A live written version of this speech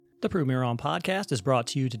The Prove Me Wrong podcast is brought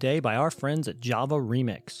to you today by our friends at Java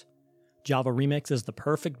Remix. Java Remix is the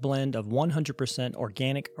perfect blend of 100%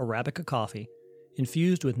 organic Arabica coffee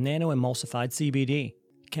infused with nano-emulsified CBD.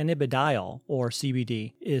 Cannabidiol, or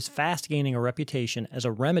CBD, is fast gaining a reputation as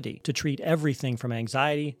a remedy to treat everything from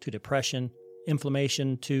anxiety to depression,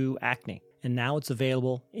 inflammation to acne. And now it's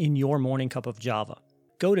available in your morning cup of Java.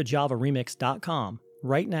 Go to javaremix.com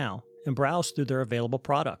right now and browse through their available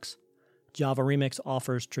products. Java Remix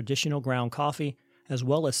offers traditional ground coffee as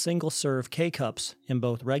well as single-serve K-Cups in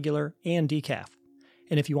both regular and decaf.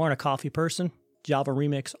 And if you aren't a coffee person, Java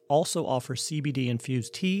Remix also offers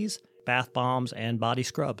CBD-infused teas, bath bombs, and body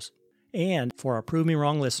scrubs. And for our Prove Me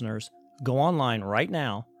Wrong listeners, go online right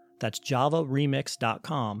now, that's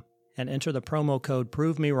javaremix.com, and enter the promo code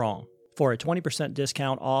Prove Me Wrong for a 20%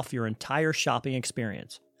 discount off your entire shopping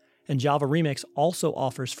experience. And Java Remix also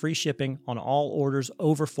offers free shipping on all orders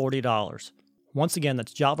over $40. Once again,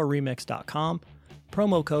 that's javaremix.com,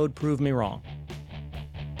 promo code Prove Me Wrong.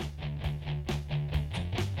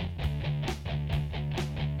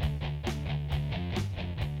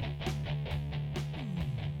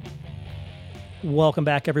 Welcome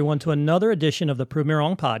back, everyone, to another edition of the Prove Me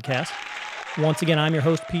Wrong podcast. Once again, I'm your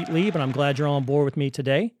host, Pete Lieb, and I'm glad you're on board with me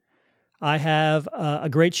today. I have a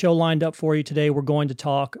great show lined up for you today. We're going to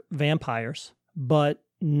talk vampires, but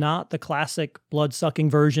not the classic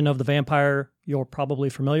blood-sucking version of the vampire you're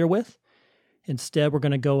probably familiar with. Instead, we're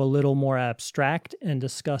going to go a little more abstract and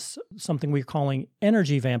discuss something we're calling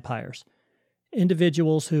energy vampires,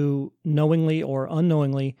 individuals who knowingly or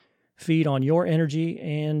unknowingly feed on your energy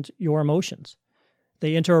and your emotions.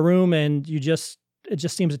 They enter a room and it just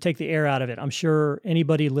seems to take the air out of it. I'm sure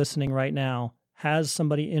anybody listening right now has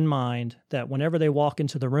somebody in mind that whenever they walk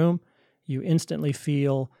into the room, you instantly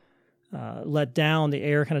feel let down, the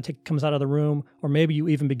air kind of comes out of the room, or maybe you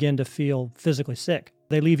even begin to feel physically sick.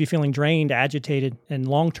 They leave you feeling drained, agitated, and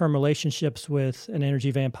long-term relationships with an energy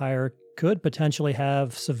vampire could potentially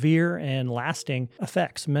have severe and lasting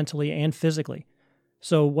effects mentally and physically.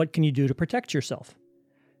 So what can you do to protect yourself?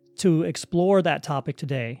 To explore that topic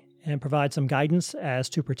today and provide some guidance as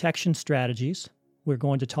to protection strategies, we're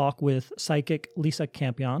going to talk with psychic Lisa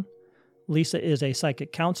Campion. Lisa is a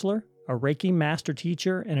psychic counselor, a Reiki master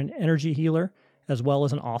teacher, and an energy healer, as well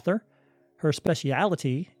as an author. Her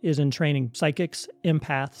specialty is in training psychics,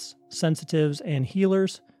 empaths, sensitives, and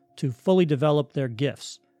healers to fully develop their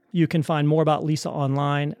gifts. You can find more about Lisa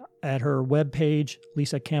online at her webpage,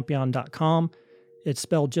 lisacampion.com. It's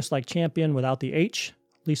spelled just like champion without the H,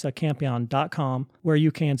 lisacampion.com, where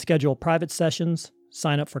you can schedule private sessions,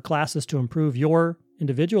 sign up for classes to improve your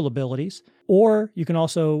individual abilities, or you can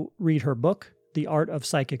also read her book, The Art of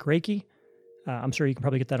Psychic Reiki. I'm sure you can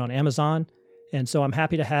probably get that on Amazon. And so I'm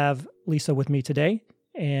happy to have Lisa with me today,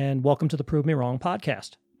 and welcome to the Prove Me Wrong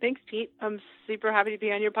podcast. Thanks, Pete. I'm super happy to be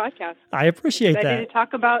on your podcast. I appreciate that. Excited to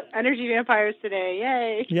talk about energy vampires today.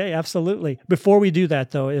 Yay. Yeah, absolutely. Before we do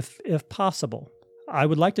that, though, if possible, I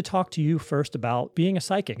would like to talk to you first about being a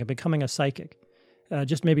psychic and becoming a psychic.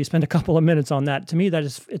 Just maybe spend a couple of minutes on that. To me,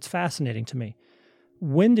 it's fascinating to me.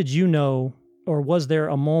 When did you know, or was there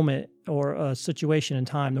a moment or a situation in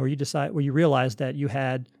time where you realized that you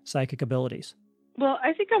had psychic abilities? Well,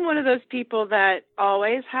 I think I'm one of those people that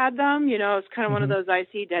always had them. You know, it's kind of one of those I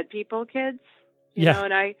see dead people kids. You know,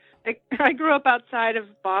 and I grew up outside of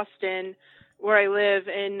Boston, where I live,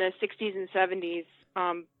 in the 60s and 70s,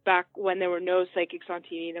 back when there were no psychics on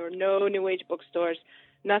TV, there were no New Age bookstores.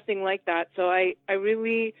 Nothing like that. So I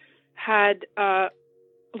really had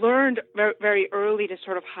learned very, very early to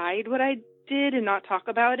sort of hide what I did and not talk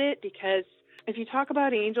about it, because if you talk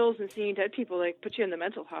about angels and seeing dead people, like, put you in the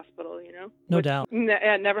mental hospital, you know? No doubt.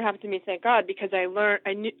 It never happened to me, thank God, because I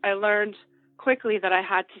learned quickly that I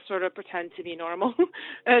had to sort of pretend to be normal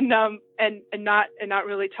and not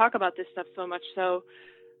really talk about this stuff so much. So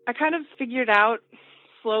I kind of figured out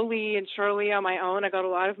slowly and surely on my own. I got a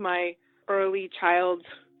lot of my early child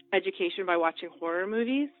education by watching horror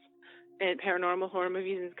movies and paranormal horror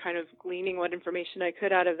movies and kind of gleaning what information I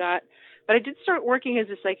could out of that. But I did start working as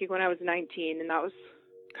a psychic when I was 19, and that was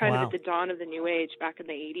kind of at the dawn of the New Age back in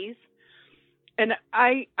the 80s. And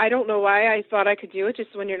I don't know why I thought I could do it.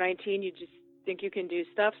 Just when you're 19, you just think you can do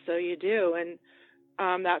stuff, so you do.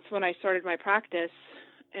 And that's when I started my practice,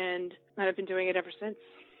 and I've been doing it ever since.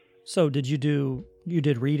 So you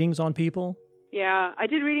did readings on people? Yeah, I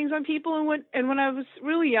did readings on people, and when I was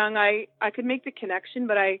really young, I could make the connection,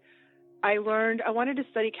 but I learned I wanted to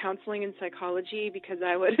study counseling and psychology, because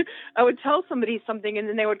I would tell somebody something and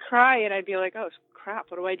then they would cry, and I'd be like, oh crap,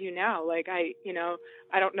 what do I do now? Like, I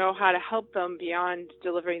don't know how to help them beyond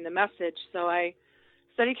delivering the message. So I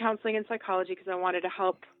studied counseling and psychology because I wanted to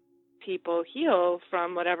help people heal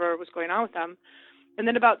from whatever was going on with them. And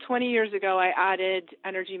then about 20 years ago, I added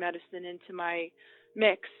energy medicine into my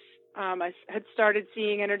mix. I had started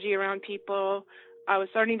seeing energy around people. I was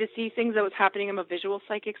starting to see things that was happening. I'm a visual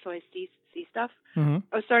psychic, so I see stuff. Mm-hmm.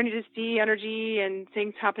 I was starting to see energy and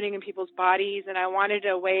things happening in people's bodies, and I wanted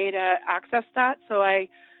a way to access that. So I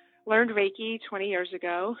learned Reiki 20 years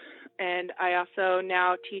ago, and I also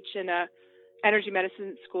now teach in a energy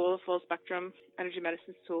medicine school, full spectrum energy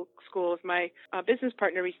medicine school with my business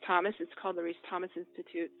partner, Reese Thomas. It's called the Reese Thomas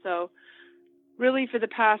Institute. So really for the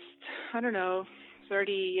past,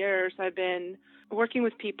 30 years, I've been working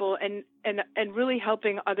with people and really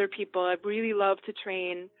helping other people. I really love to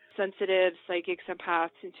train sensitive, psychics, empaths,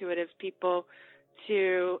 intuitive people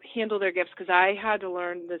to handle their gifts, because I had to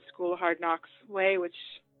learn the school of hard knocks way, which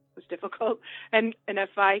was difficult. And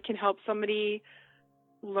if I can help somebody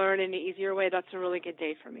learn in an easier way, that's a really good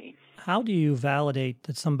day for me. How do you validate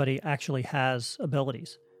that somebody actually has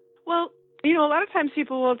abilities? Well, a lot of times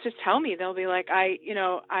people will just tell me. They'll be like,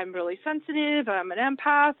 I'm really sensitive. I'm an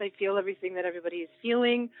empath. I feel everything that everybody is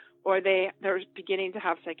feeling, or they're beginning to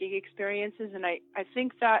have psychic experiences. And I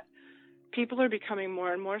think that people are becoming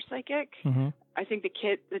more and more psychic. Mm-hmm. I think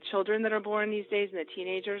the children that are born these days and the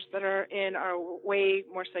teenagers that are way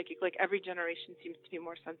more psychic. Like every generation seems to be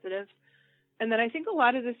more sensitive. And then I think a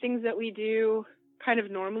lot of the things that we do kind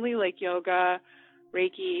of normally, like yoga,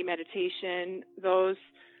 Reiki, meditation, those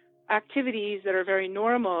activities that are very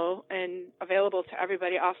normal and available to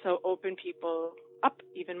everybody also open people up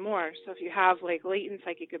even more. So if you have like latent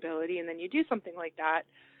psychic ability and then you do something like that,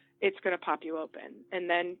 it's going to pop you open. And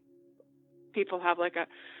then people have like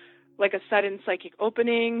a sudden psychic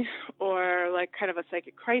opening, or like kind of a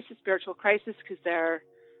psychic crisis, spiritual crisis, because they're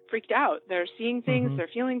freaked out. They're seeing things, Mm-hmm. they're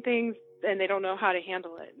feeling things, and they don't know how to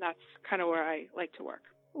handle it. And that's kind of where I like to work.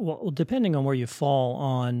 Well, depending on where you fall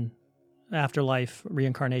on afterlife,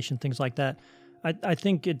 reincarnation, things like that, I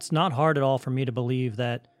think it's not hard at all for me to believe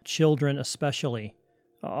that children especially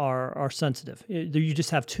are sensitive. You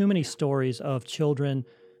just have too many stories of children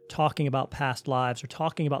talking about past lives or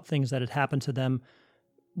talking about things that had happened to them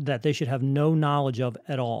that they should have no knowledge of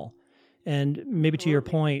at all. And maybe to your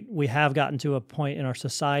point, we have gotten to a point in our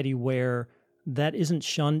society where that isn't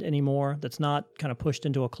shunned anymore. That's not kind of pushed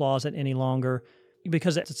into a closet any longer.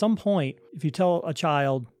 Because at some point, if you tell a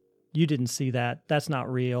child, you didn't see that, that's not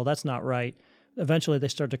real, that's not right, eventually they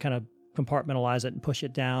start to kind of compartmentalize it and push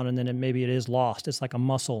it down, and then maybe it is lost. It's like a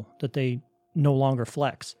muscle that they no longer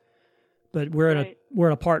flex. But we're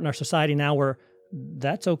in a part in our society now where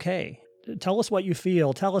that's okay. Tell us what you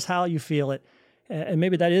feel. Tell us how you feel it. And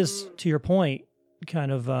maybe that is, to your point,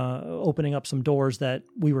 kind of opening up some doors that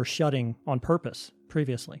we were shutting on purpose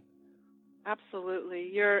previously. Absolutely.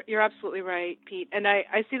 You're absolutely right, Pete. And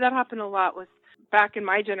I see that happen a lot with back in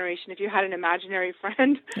my generation. If you had an imaginary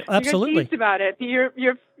friend, absolutely, you got teased about it.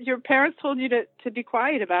 Your parents told you to be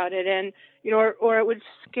quiet about it, and or it would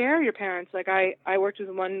scare your parents. Like I worked with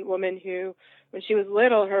one woman who, when she was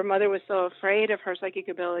little, her mother was so afraid of her psychic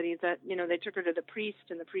abilities that they took her to the priest,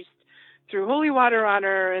 and the priest threw holy water on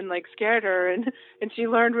her and like scared her, and she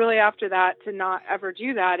learned really after that to not ever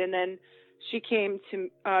do that. And then she came to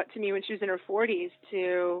me when she was in her 40s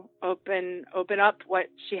to open up what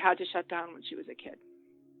she had to shut down when she was a kid.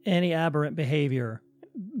 Any aberrant behavior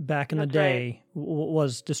back in the day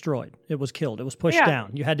was destroyed. It was killed. It was pushed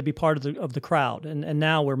down. You had to be part of the crowd. And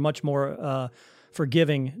now we're much more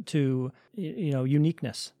forgiving to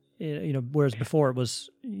uniqueness. Whereas before it was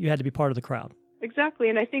you had to be part of the crowd. Exactly.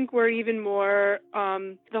 And I think we're even more,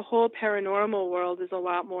 the whole paranormal world is a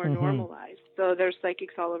lot more normalized. So there's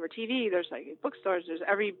psychics all over TV. There's psychic bookstores. There's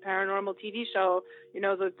every paranormal TV show.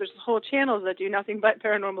 There's whole channels that do nothing but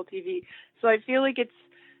paranormal TV. So I feel like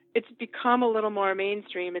it's become a little more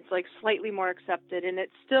mainstream. It's like slightly more accepted. And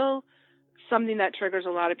it's still something that triggers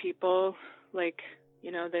a lot of people. Like,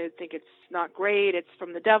 they think it's not great. It's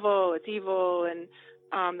from the devil. It's evil. And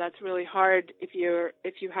that's really hard if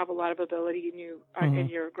you have a lot of ability and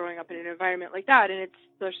you're growing up in an environment like that. And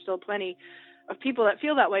there's still plenty of people that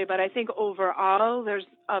feel that way. But I think overall there's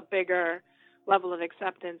a bigger level of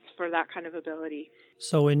acceptance for that kind of ability.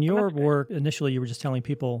 So in your work, initially you were just telling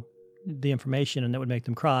people the information and that would make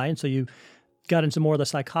them cry. And so you got into more of the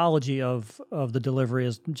psychology of the delivery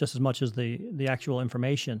just as much as the actual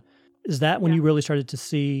information. Is that when you really started to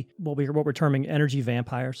see what we're terming energy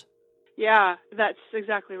vampires? Yeah, that's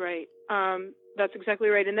exactly right. That's exactly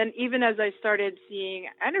right. And then even as I started seeing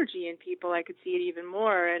energy in people, I could see it even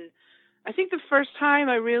more. And I think the first time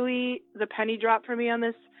the penny dropped for me on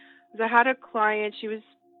this was I had a client. She was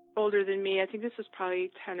older than me. I think this was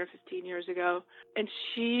probably 10 or 15 years ago. And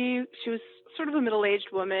she was sort of a middle-aged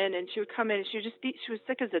woman, and she would come in and she was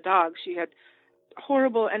sick as a dog. She had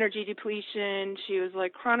horrible energy depletion. She was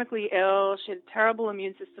like chronically ill. She had a terrible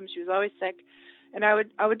immune system. She was always sick. And I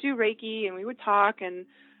would do Reiki, and we would talk, and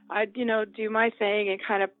I'd, do my thing and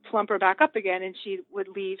kind of plump her back up again, and she would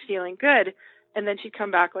leave feeling good. And then she'd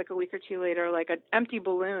come back like a week or two later, like an empty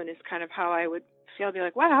balloon is kind of how I would feel. I'd be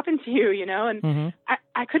like, what happened to you, And Mm-hmm.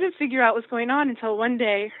 I couldn't figure out what's going on until one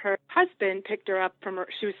day her husband picked her up from her.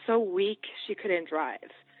 She was so weak she couldn't drive.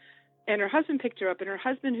 And her husband picked her up, and her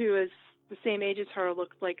husband, who was the same age as her,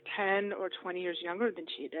 looked like 10 or 20 years younger than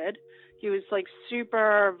she did. He was like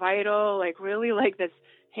super vital, like really like this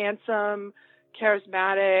handsome,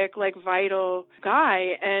 charismatic, like vital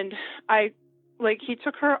guy. And he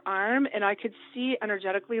took her arm, and I could see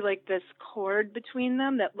energetically like this cord between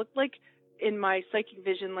them that looked like, in my psychic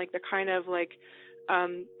vision, like the kind of like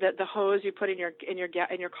the hose you put in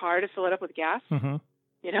your car to fill it up with gas. Mm-hmm.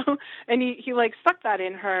 And he like stuck that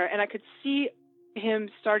in her, and I could see him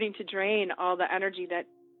starting to drain all the energy that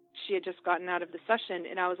she had just gotten out of the session.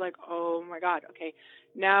 And I was like, oh my God, okay,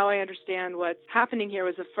 now I understand what's happening here.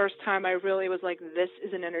 Was the first time I really was like, this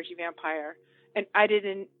is an energy vampire. And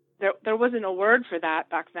there wasn't a word for that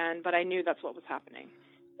back then, but I knew that's what was happening.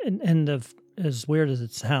 And as weird as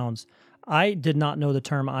it sounds, I did not know the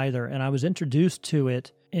term either, and I was introduced to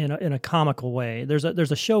it in a comical way. There's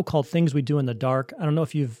a show called Things We Do in the Dark. I don't know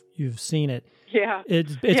if you've seen it. Yeah,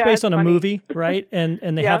 it's based on a movie, right?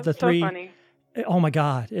 And they have the three. So funny. Oh my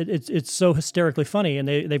God, it's so hysterically funny, and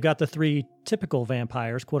they've got the three typical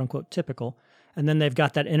vampires, quote unquote typical, and then they've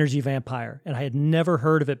got that energy vampire, and I had never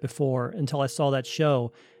heard of it before until I saw that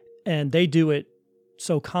show, and they do it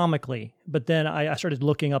so comically. But then I started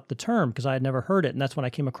looking up the term because I had never heard it, and that's when I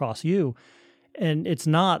came across you. And it's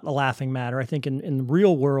not a laughing matter. I think in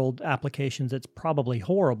real world applications, it's probably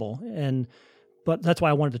horrible. But that's why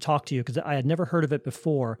I wanted to talk to you, because I had never heard of it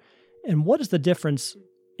before. And what is the difference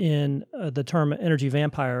in the term energy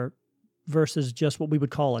vampire versus just what we would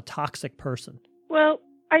call a toxic person? Well,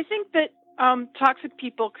 I think that toxic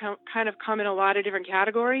people kind of come in a lot of different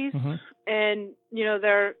categories. Mm-hmm. And,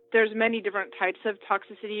 there's many different types of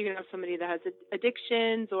toxicity. You can have somebody that has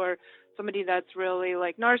addictions, or somebody that's really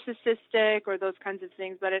like narcissistic, or those kinds of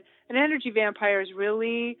things. But an energy vampire is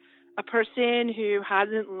really a person who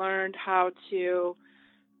hasn't learned how to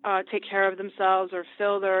take care of themselves or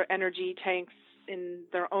fill their energy tanks in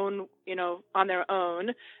their own, on their own.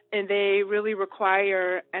 And they really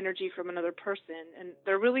require energy from another person. And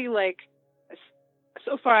they're really like,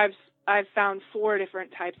 so far I've found 4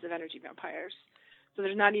 different types of energy vampires. So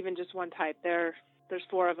there's not even just one type. There's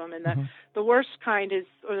 4 of them. And the worst kind is,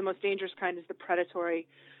 or the most dangerous kind, is the predatory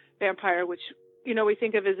vampire, which, we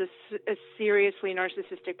think of as a seriously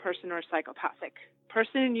narcissistic person or a psychopathic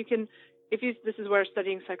person. This is where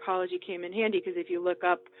studying psychology came in handy, because if you look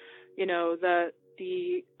up,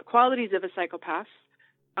 the qualities of a psychopath,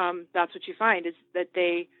 that's what you find, is that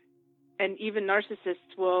and even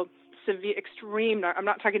narcissists will extreme. I'm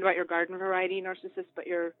not talking about your garden variety narcissist, but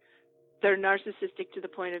they're narcissistic to the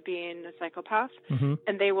point of being a psychopath, mm-hmm.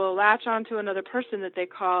 and they will latch onto another person that they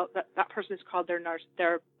call that person is called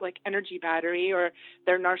their like energy battery, or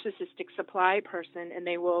their narcissistic supply person, and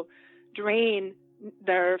they will drain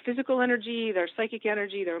their physical energy, their psychic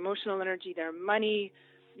energy, their emotional energy, their money,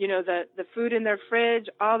 the food in their fridge,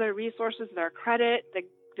 all their resources, their credit,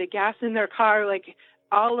 the gas in their car, like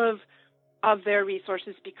all of their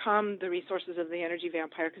resources become the resources of the energy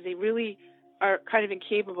vampire, because they really are kind of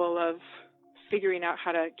incapable of figuring out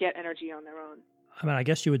how to get energy on their own. I mean, I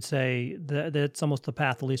guess you would say that it's almost the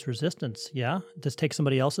path of least resistance. Yeah, just take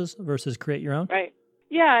somebody else's versus create your own. Right.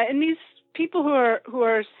 Yeah, and these people who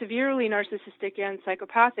are severely narcissistic and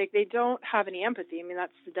psychopathic, they don't have any empathy. I mean,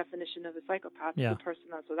 that's the definition of a psychopath, yeah. The person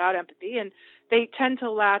that's without empathy, and they tend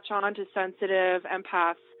to latch on to sensitive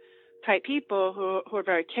empath type people who are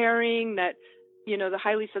very caring. That the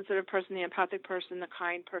highly sensitive person, the empathic person, the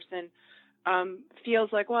kind person feels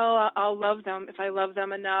like, well, I'll love them if I love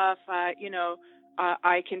them enough. I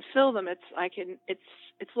can fill them.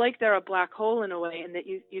 It's like they're a black hole in a way, and that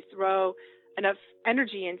you throw enough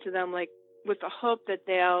energy into them, like with the hope that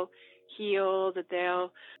they'll heal, that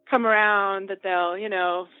they'll come around, that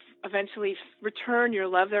they'll eventually return your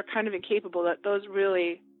love. They're kind of incapable. That those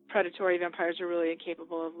really predatory vampires are really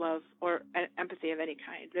incapable of love or empathy of any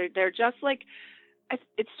kind. They're just like,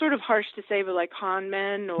 it's sort of harsh to say, but like con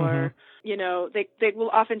men, or mm-hmm. They will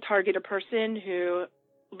often target a person who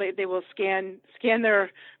they will scan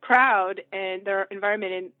their crowd and their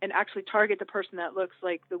environment and actually target the person that looks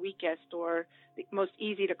like the weakest or the most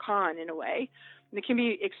easy to con in a way. They can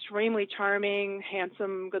be extremely charming,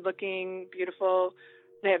 handsome, good-looking, beautiful.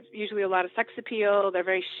 They have usually a lot of sex appeal. They're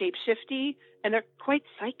very shape-shifty, and they're quite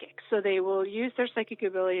psychic. So they will use their psychic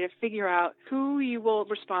ability to figure out who you will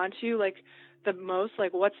respond to, like the most,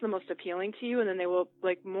 like what's the most appealing to you, and then they will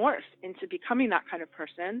like morph into becoming that kind of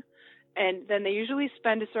person. And then they usually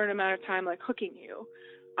spend a certain amount of time like hooking you,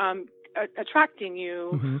 attracting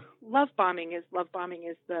you. Mm-hmm. Love bombing is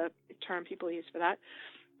the term people use for that,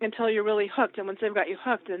 until you're really hooked. And once they've got you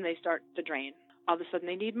hooked, then they start to drain. All of a sudden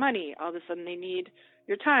they need money. All of a sudden they need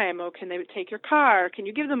your time. Oh, can they take your car? Can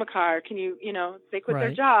you give them a car? Can you, they quit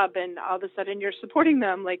their job, and all of a sudden you're supporting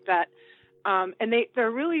them like that. And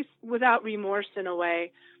they're really without remorse in a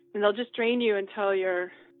way, and they'll just drain you until you're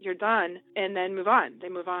done, and then move on. They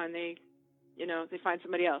move on. They find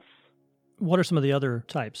somebody else. What are some of the other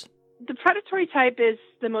types? The predatory type is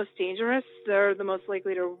the most dangerous. They're the most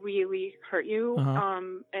likely to really hurt you,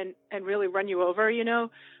 and really run you over,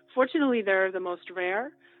 Fortunately, they're the most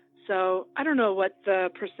rare. So I don't know what the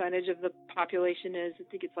percentage of the population is. I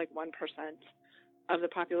think it's like 1% of the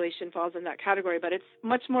population falls in that category, but it's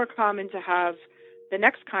much more common to have the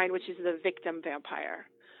next kind, which is the victim vampire.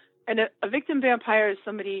 And a victim vampire is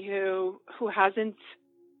somebody who hasn't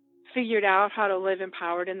figured out how to live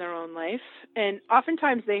empowered in their own life. And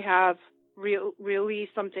oftentimes they have really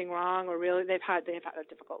something wrong, or really they've had a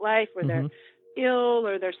difficult life, or they're ill,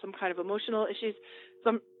 or there's some kind of emotional issues.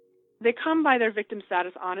 They come by their victim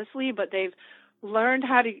status honestly, but they've learned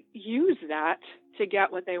how to use that to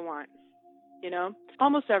get what they want.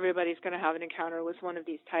 Almost everybody's going to have an encounter with one of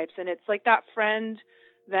these types. And it's like that friend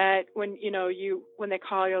that when they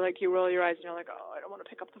call, you're like, you roll your eyes and you're like, oh, I don't want to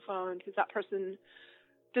pick up the phone, because that person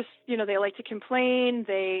just, they like to complain.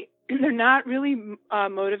 They're not really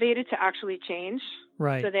motivated to actually change.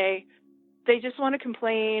 Right. So they just want to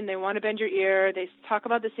complain. They want to bend your ear. They talk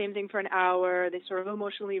about the same thing for an hour. They sort of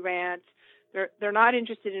emotionally rant. They're not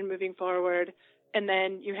interested in moving forward. And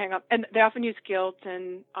then you hang up. And they often use guilt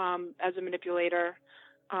and as a manipulator.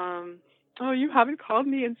 Oh, you haven't called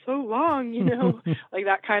me in so long, like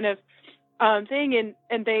that kind of thing.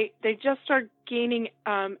 And they just start gaining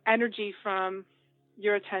energy from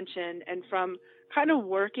your attention and from kind of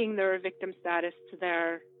working their victim status to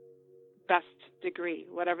their best degree,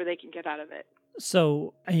 whatever they can get out of it.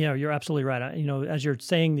 So, you're absolutely right. As you're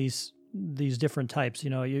saying these different types,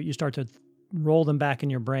 you start to roll them back in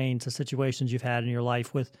your brain to situations you've had in your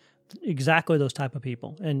life with exactly those type of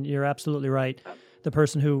people. And you're absolutely right. The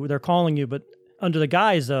person who they're calling you, but under the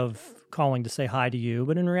guise of calling to say hi to you,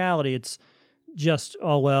 but in reality, it's just,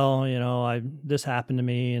 oh, well, this happened to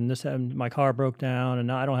me, and my car broke down, and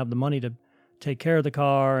now I don't have the money to take care of the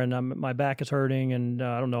car, and my back is hurting, and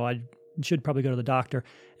I don't know, I should probably go to the doctor,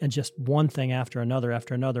 and just one thing after another.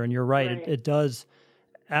 And you're right. It does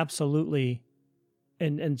absolutely.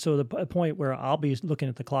 And so the point where I'll be looking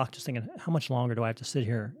at the clock, just thinking, how much longer do I have to sit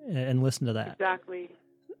here and listen to that? Exactly.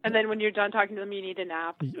 And then when you're done talking to them, you need a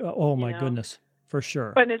nap. Oh my goodness, for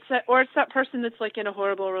sure. But it's that person that's like in a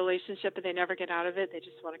horrible relationship and they never get out of it. They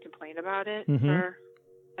just want to complain about it for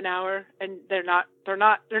an hour, and they're not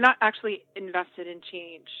actually invested in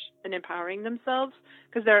change and empowering themselves,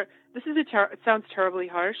 because it sounds terribly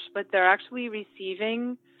harsh, but they're actually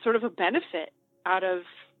receiving sort of a benefit out of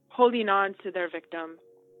holding on to their victim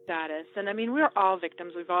status. And I mean, we're all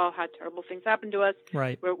victims. We've all had terrible things happen to us.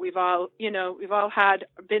 Right. We've all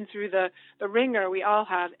been through the ringer. We all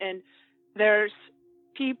have. And there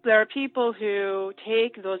are people who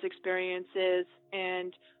take those experiences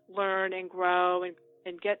and learn and grow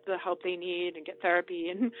and get the help they need and get therapy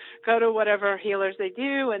and go to whatever healers they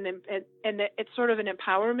do. And it's sort of an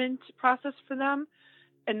empowerment process for them.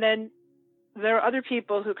 And then there are other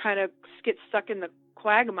people who kind of get stuck in the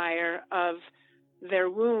quagmire of their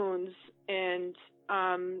wounds and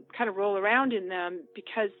kind of roll around in them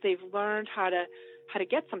because they've learned how to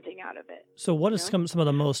get something out of it. So what is some of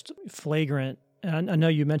the most flagrant, and I know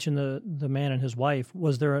you mentioned the man and his wife,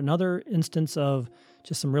 was there another instance of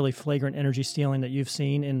just some really flagrant energy stealing that you've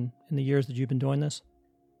seen in the years that you've been doing this?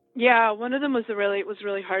 Yeah, one of them was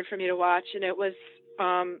really hard for me to watch, and it was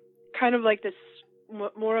kind of like this,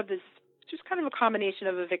 more of this, just kind of a combination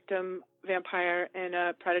of a victim vampire and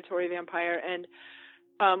a predatory vampire. And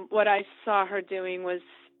what I saw her doing was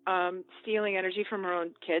stealing energy from her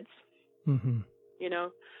own kids. Mm-hmm.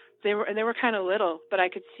 They were kind of little, but I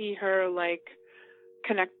could see her like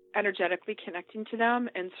energetically connecting to them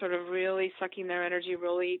and sort of really sucking their energy,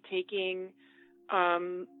 really taking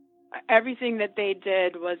everything that they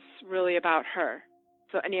did was really about her.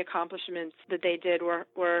 So any accomplishments that they did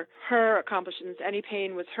were her accomplishments. Any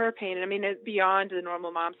pain was her pain. And I mean, beyond the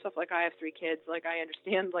normal mom stuff, like I have 3 kids, like I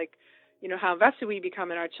understand, like, how invested we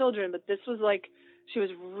become in our children. But this was like, she was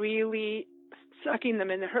really sucking them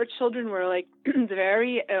in. Her children were like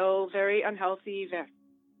very ill, very unhealthy,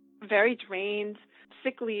 very drained,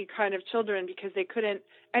 sickly kind of children, because they couldn't,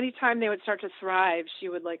 anytime they would start to thrive, she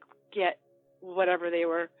would like get whatever they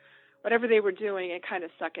were doing and kind of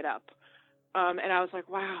suck it up. And I was like,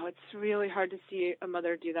 wow, it's really hard to see a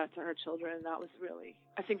mother do that to her children.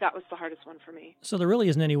 I think that was the hardest one for me. So there really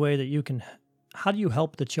isn't any way that you can, how do you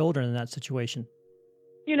help the children in that situation?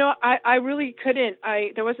 I really couldn't.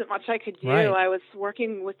 There wasn't much I could do. Right. I was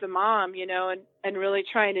working with the mom, and really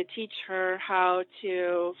trying to teach her how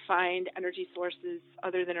to find energy sources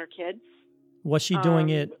other than her kids. Was she doing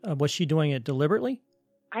it? Was she doing it deliberately?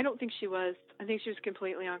 I don't think she was. I think she was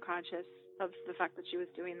completely unconscious of the fact that she was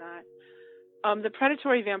doing that. The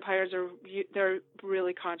predatory vampires they're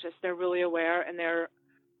really conscious. They're really aware, and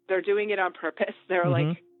they're doing it on purpose. They're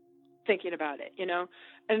like thinking about it,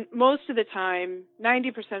 And most of the time, 90%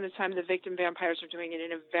 of the time, the victim vampires are doing it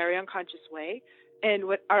in a very unconscious way, and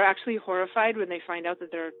what are actually horrified when they find out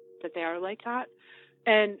that they are like that.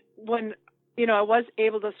 And when I was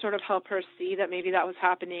able to sort of help her see that maybe that was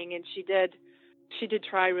happening, and she did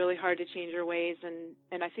try really hard to change her ways,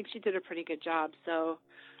 and I think she did a pretty good job. So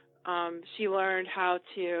she learned how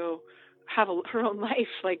to have her own life.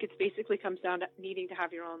 Like, it basically comes down to needing to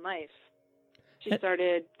have your own life. She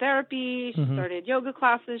started therapy, she started yoga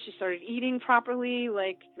classes, she started eating properly,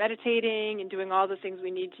 like meditating and doing all the things we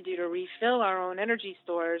need to do to refill our own energy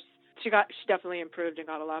stores. She definitely improved and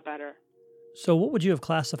got a lot better. So what would you have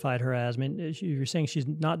classified her as? I mean, you're saying she's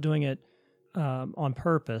not doing it on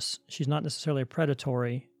purpose. She's not necessarily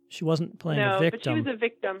predatory. She wasn't playing a victim. No, but she was a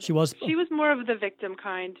victim. She was more of the victim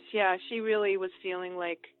kind. Yeah, she really was feeling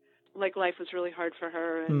like life was really hard for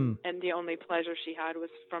her, and the only pleasure she had was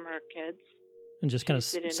from her kids. And just kind of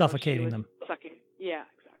suffocating them. Sucking. Yeah,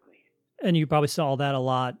 exactly. And you probably saw that a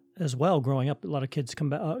lot as well growing up. A lot of kids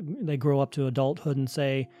they grow up to adulthood and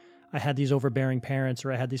say, I had these overbearing parents,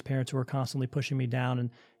 or I had these parents who were constantly pushing me down,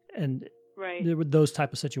 and right. There were those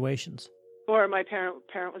type of situations. Or my parent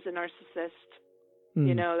was a narcissist,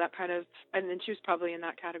 that kind of, and then she was probably in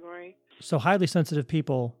that category. So highly sensitive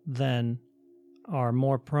people then are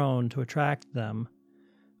more prone to attract them.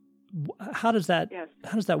 How does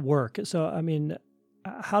that work? So, I mean,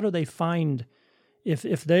 how do they find,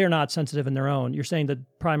 if they are not sensitive in their own, you're saying that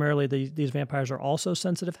primarily these vampires are also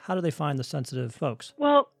sensitive. How do they find the sensitive folks?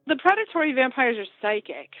 Well, the predatory vampires are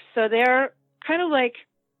psychic. So they're kind of like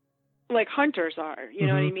hunters are, you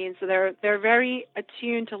know what I mean? So they're very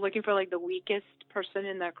attuned to looking for like the weakest person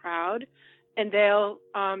in the crowd, and they'll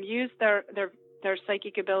use their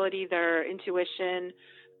psychic ability, their intuition,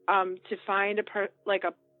 to find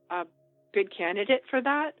a good candidate for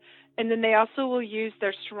that. And then they also will use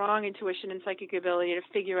their strong intuition and psychic ability to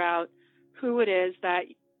figure out who it is that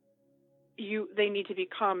they need to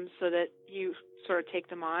become so that you sort of take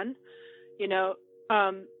them on.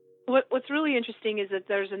 What's really interesting is that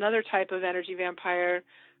there's another type of energy vampire,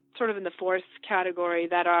 sort of in the fourth category,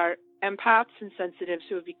 that are empaths and sensitives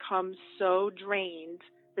who have become so drained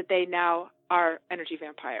that they now are energy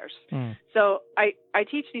vampires. So I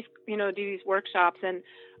teach these, do these workshops, and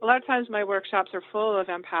a lot of times my workshops are full of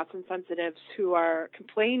empaths and sensitives who are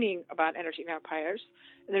complaining about energy vampires.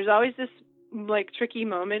 And there's always this like tricky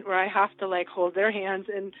moment where I have to like hold their hands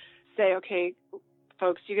and say, okay,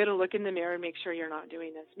 folks, you got to look in the mirror and make sure you're not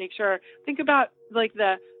doing this. Think about like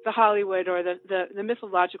the Hollywood or the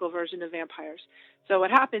mythological version of vampires. So what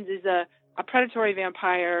happens is a predatory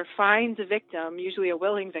vampire finds a victim, usually a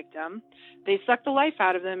willing victim. They suck the life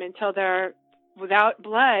out of them until they're without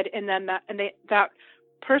blood, and then that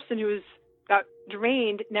person who's got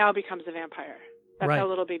drained now becomes a vampire. That's right. How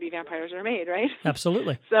little baby vampires are made, right?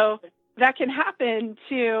 Absolutely. So that can happen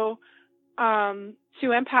to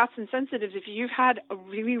empaths and sensitives. If you've had a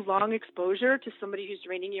really long exposure to somebody who's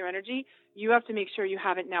draining your energy, you have to make sure you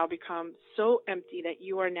haven't now become so empty that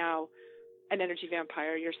you are now an energy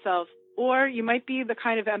vampire yourself. Or you might be the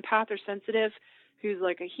kind of empath or sensitive who's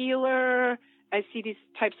like a healer. I see these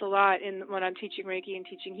types a lot when I'm teaching Reiki and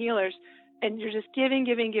teaching healers, and you're just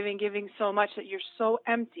giving so much that you're so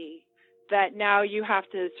empty that now you have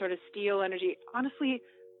to sort of steal energy. Honestly,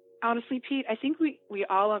 Pete, I think we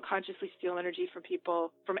all unconsciously steal energy from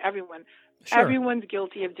people, from everyone. Sure. Everyone's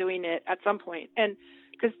guilty of doing it at some point. And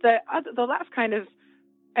because the last kind of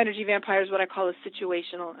energy vampire is what I call a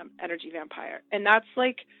situational energy vampire. And that's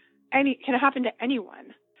like can happen to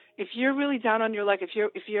anyone. If you're really down on your luck, if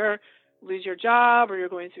you're lose your job, or you're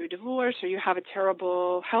going through a divorce, or you have a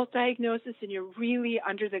terrible health diagnosis and you're really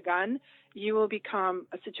under the gun, you will become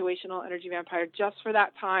a situational energy vampire just for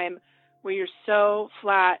that time where you're so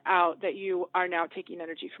flat out that you are now taking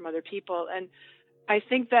energy from other people. And I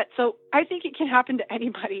think it can happen to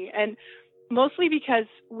anybody, and mostly because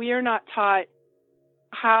we are not taught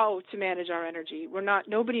how to manage our energy.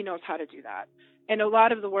 Nobody knows how to do that. And a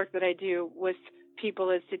lot of the work that I do with people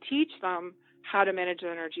is to teach them how to manage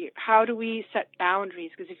their energy. How do we set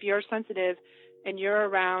boundaries? Because if you're sensitive and you're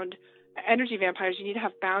around energy vampires, you need to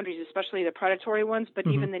have boundaries, especially the predatory ones, but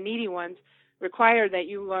even the needy ones require that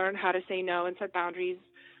you learn how to say no and set boundaries.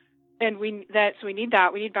 And we need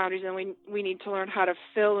boundaries, and we need to learn how to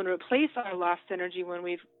fill and replace our lost energy when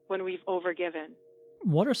we've overgiven.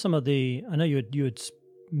 What are some of I know you had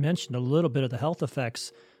mentioned a little bit of the health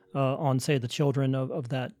effects on, say, the children of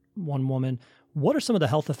that one woman. What are some of the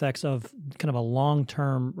health effects of kind of a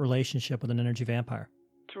long-term relationship with an energy vampire?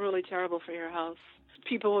 It's really terrible for your health.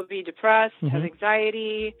 People will be depressed, have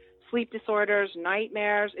anxiety, sleep disorders,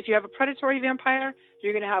 nightmares. If you have a predatory vampire,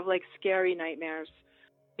 you're going to have like scary nightmares.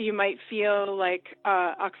 You might feel like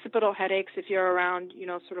occipital headaches if you're around,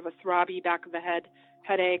 sort of a throbby back of the head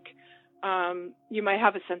headache. You might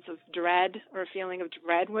have a sense of dread or a feeling of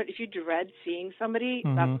dread. If you dread seeing somebody,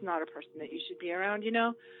 that's not a person that you should be around,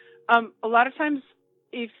 A lot of times,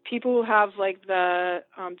 if people have like the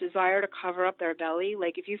desire to cover up their belly,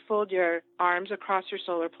 like if you fold your arms across your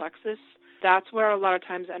solar plexus, that's where a lot of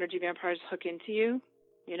times energy vampires hook into you,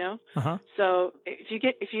 So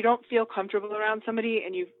if you don't feel comfortable around somebody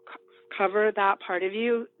and you cover that part of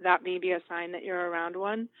you, that may be a sign that you're around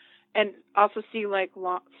one. And also see like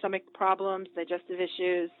stomach problems, digestive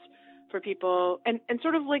issues for people, and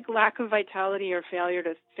sort of like lack of vitality or failure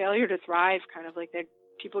to thrive, kind of like that.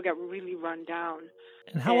 People get really run down.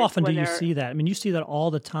 And how often do you see that? I mean, you see that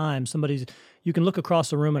all the time. You can look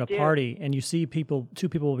across the room at a party and you see two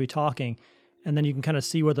people will be talking, and then you can kind of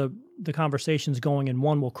see where the conversation's going, and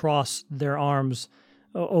one will cross their arms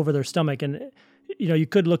over their stomach. And, you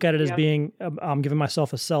could look at it as being, I'm giving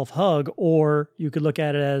myself a self-hug, or you could look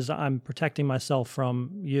at it as I'm protecting myself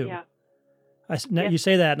from you. Yeah. You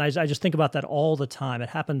say that, and I just think about that all the time. It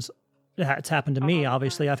happens. It's happened to me,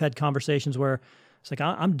 obviously. I've had conversations where it's like,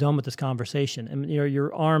 I'm done with this conversation. And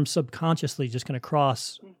your arm subconsciously just going to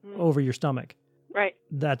cross over your stomach. Right.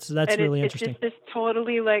 That's really interesting. It's just this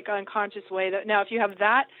totally like unconscious way that now, if you have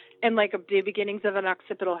that and like the beginnings of an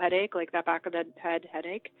occipital headache, like that back of the head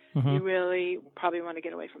headache, you really probably want to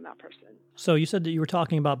get away from that person. So you said that you were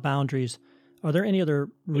talking about boundaries. Are there any other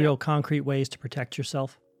real concrete ways to protect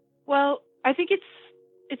yourself? Well, I think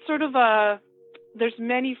it's sort of there's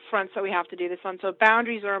many fronts that we have to do this on. So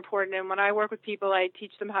boundaries are important. And when I work with people, I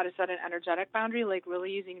teach them how to set an energetic boundary, like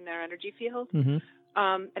really using their energy field.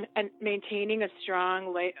 And maintaining a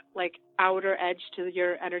strong like outer edge to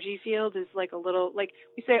your energy field is like a little, like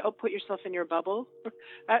we say, put yourself in your bubble.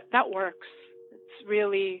 That works. It's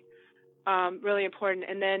really, really important.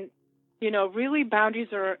 And then, really boundaries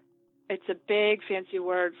it's a big fancy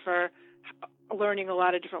word for learning a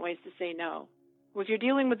lot of different ways to say no. If you're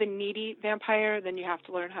dealing with a needy vampire, then you have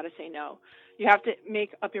to learn how to say no. You have to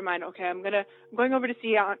make up your mind, okay, I'm going over to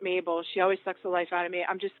see Aunt Mabel. She always sucks the life out of me.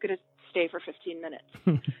 I'm just going to stay for 15 minutes.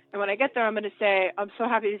 And when I get there, I'm going to say, I'm so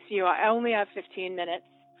happy to see you. I only have 15 minutes,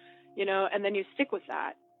 and then you stick with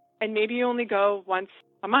that. And maybe you only go once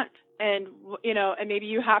a month. And, and maybe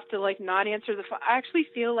you have to like not answer the phone. I actually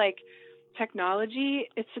feel like technology,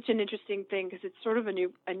 it's such an interesting thing because it's sort of a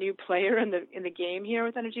new player in the game here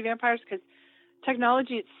with energy vampires, because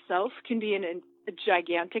technology itself can be a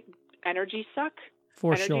gigantic energy suck,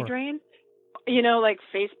 energy drain. Like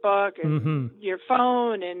Facebook and your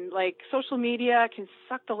phone and like social media can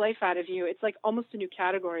suck the life out of you. It's like almost a new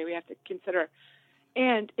category we have to consider.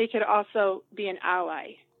 And it could also be an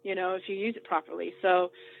ally, if you use it properly.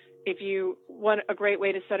 So if you want, a great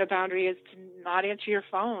way to set a boundary is to not answer your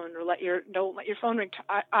phone or don't let your phone ring.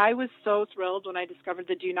 I was so thrilled when I discovered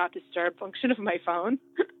the do not disturb function of my phone.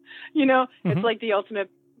 It's like the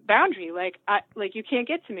ultimate boundary. Like you can't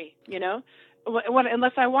get to me,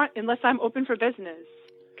 unless I'm open for business.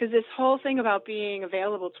 Because this whole thing about being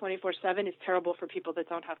available 24/7 is terrible for people that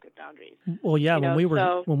don't have good boundaries. Well, yeah,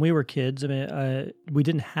 when we were kids, I mean, we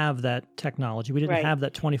didn't have that technology. We didn't have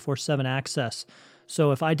that 24/7 access.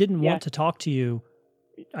 So if I didn't want to talk to you,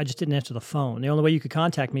 I just didn't answer the phone. The only way you could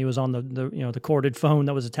contact me was on the corded phone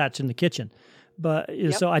that was attached in the kitchen. But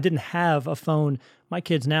so I didn't have a phone. My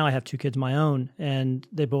kids now, I have two kids of my own, and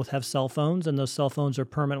they both have cell phones, and those cell phones are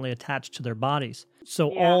permanently attached to their bodies.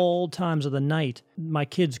 So all times of the night, my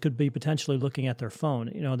kids could be potentially looking at their phone.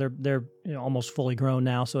 They're almost fully grown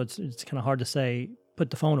now, so it's kind of hard to say put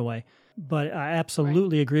the phone away. But I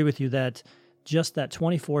absolutely agree with you that just that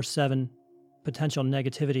 24/7 potential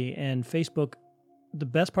negativity, and Facebook the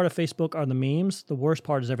best part of Facebook are the memes. The worst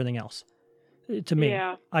part is everything else. To me,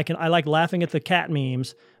 Yeah. I like laughing at the cat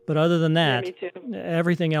memes, but other than that, me too.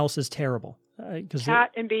 everything else is terrible.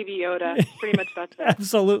 Cat and Baby Yoda, pretty much that's it.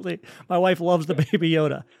 Absolutely. My wife loves the Baby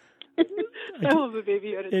Yoda. I love the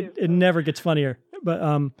Baby Yoda too. It never gets funnier.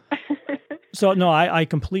 But so no, I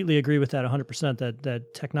completely agree with that 100%.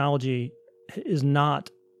 That technology is not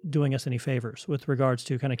doing us any favors with regards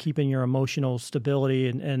to kind of keeping your emotional stability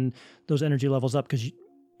and those energy levels up. Because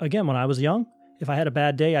again, when I was young, if I had a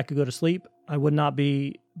bad day, I could go to sleep. I would not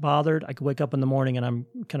be bothered. I could wake up in the morning and I'm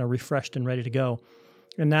kind of refreshed and ready to go.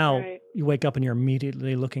 And now you wake up and you're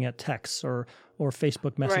immediately looking at texts or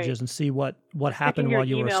Facebook messages and see what happened while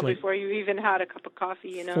you were asleep. Before you even had a cup of coffee,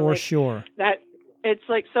 you know. For sure. That it's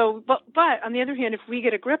like so. But on the other hand, if we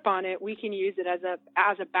get a grip on it, we can use it as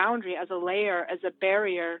a boundary, as a layer, as a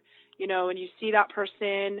barrier. You know, and you see that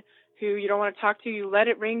person who you don't want to talk to, you let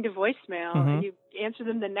it ring to voicemail and you answer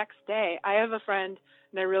them the next day. I have a friend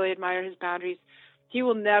and I really admire his boundaries. He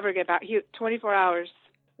will never get back. 24 hours.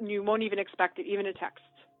 You won't even expect it, even a text,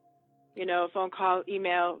 you know, phone call,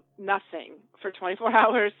 email, nothing for 24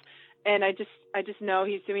 hours. And I just know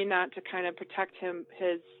he's doing that to kind of protect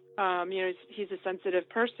his, you know, he's a sensitive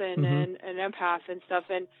person and an empath and stuff.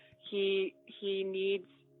 And he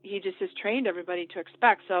just has trained everybody to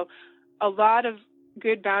expect. So a lot of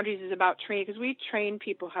good boundaries is about training, because we train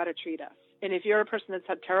people how to treat us. And if you're a person that's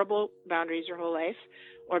had terrible boundaries your whole life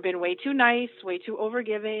or been way too nice, way too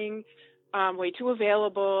overgiving, way too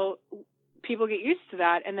available, people get used to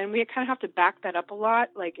that. And then we kind of have to back that up a lot.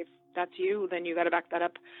 Like if that's you, then you got to back that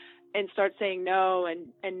up and start saying no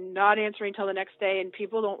and not answering until the next day. And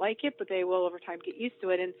people don't like it, but they will over time get used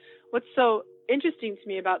to it. And what's so interesting to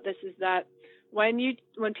me about this is that when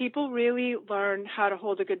people really learn how to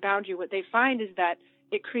hold a good boundary, what they find is that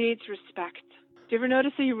it creates respect. Do you ever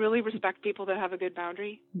notice that you really respect people that have a good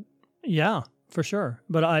boundary? Yeah, for sure.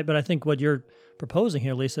 But I think what you're proposing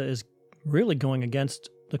here, Lisa, is really going against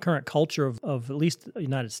the current culture of at least the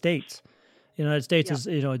United States. The United States is,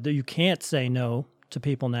 you know, you can't say no to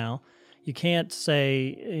people now. You can't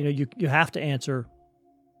say, you know, you have to answer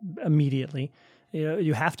immediately. You know,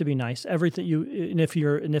 you have to be nice. Everything and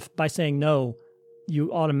if by saying no,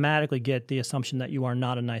 you automatically get the assumption that you are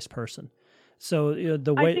not a nice person. So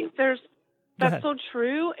the way I think that's so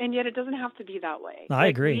true, and yet it doesn't have to be that way. I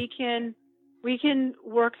agree. We can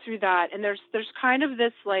work through that, and there's kind of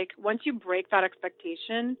this, like, once you break that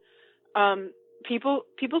expectation, people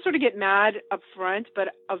sort of get mad up front, but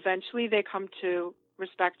eventually they come to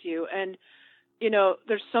respect you. And you know,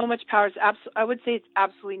 there's so much power. I would say it's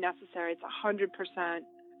absolutely necessary. It's 100%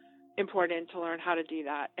 important to learn how to do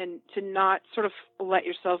that and to not sort of let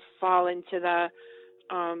yourself fall into the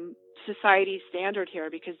society standard here,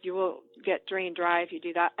 because you will get drained dry if you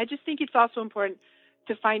do that. I just think it's also important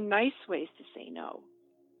to find nice ways to say no,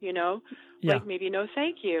 you know, like maybe no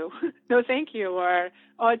thank you, no thank you, or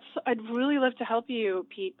I'd really love to help you,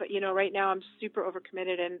 Pete, but you know, right now I'm super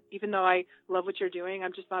overcommitted, and even though I love what you're doing,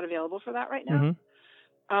 I'm just not available for that right now.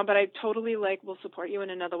 But I totally will support you in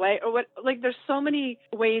another way. Or what? Like, there's so many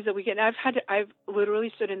ways that we can. I've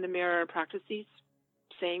literally stood in the mirror and practiced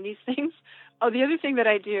saying these things. Oh, the other thing that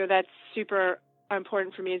I do that's super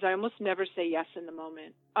important for me is I almost never say yes in the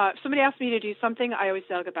moment. If somebody asks me to do something, I always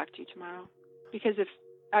say I'll get back to you tomorrow, because if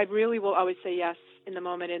I really will always say yes in the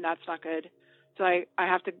moment, and that's not good. So I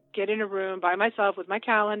have to get in a room by myself with my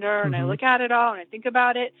calendar, and I look at it all and I think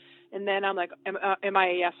about it, and then I'm like, am I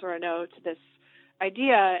a yes or a no to this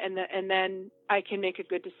idea? And then I can make a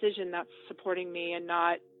good decision that's supporting me and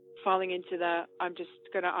not falling into the I'm just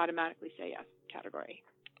going to automatically say yes category.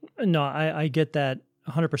 No, I get that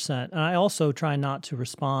 100%. And I also try not to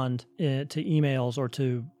respond to emails or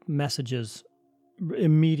to messages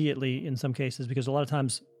immediately in some cases, because a lot of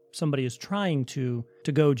times somebody is trying to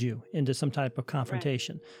goad you into some type of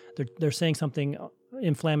confrontation. Right. They're saying something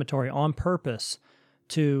inflammatory on purpose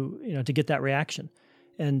to get that reaction.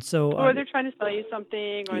 And so, or they're trying to sell you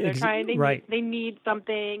something, or they need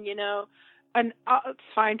something, you know, and it's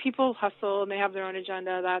fine. People hustle and they have their own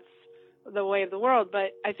agenda. That's the way of the world.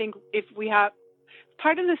 But I think if we have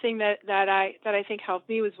part of the thing that I think helped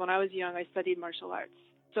me was when I was young, I studied martial arts.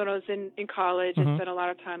 So when I was in college, I spent a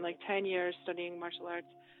lot of time, like 10 years studying martial arts.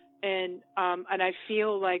 And I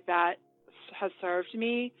feel like that has served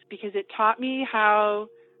me, because it taught me how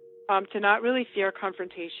to not really fear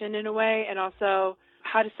confrontation in a way, and also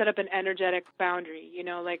how to set up an energetic boundary. You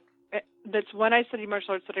know, like that's when I studied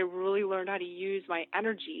martial arts that I really learned how to use my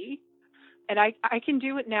energy. And I can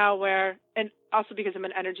do it now and also because I'm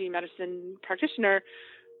an energy medicine practitioner,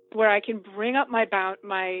 where I can bring up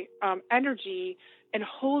my energy and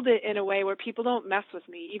hold it in a way where people don't mess with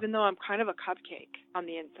me, even though I'm kind of a cupcake on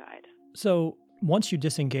the inside. So once you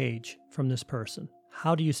disengage from this person,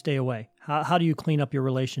 how do you stay away? How do you clean up your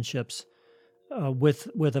relationships with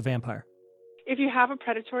a vampire? If you have a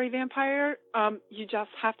predatory vampire, you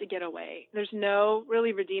just have to get away. There's no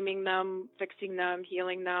really redeeming them, fixing them,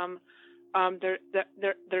 healing them.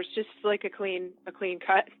 There's just like a clean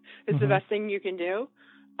cut. It's the best thing you can do.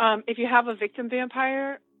 If you have a victim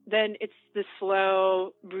vampire, then it's the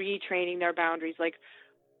slow retraining their boundaries, like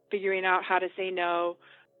figuring out how to say no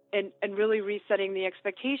and really resetting the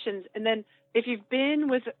expectations. And then if you've been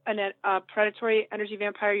with a predatory energy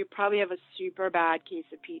vampire, you probably have a super bad case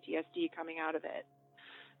of PTSD coming out of it.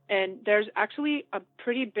 And there's actually a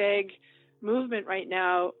pretty big movement right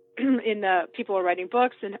now in the people are writing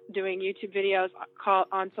books and doing YouTube videos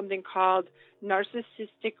on something called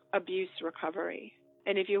narcissistic abuse recovery.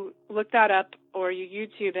 And if you look that up or you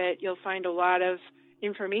YouTube it, you'll find a lot of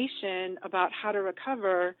information about how to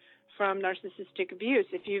recover from narcissistic abuse.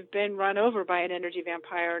 If you've been run over by an energy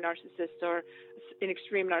vampire, or narcissist, or an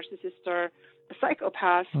extreme narcissist, or a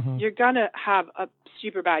psychopath, you're going to have a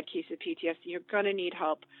super bad case of PTSD. You're going to need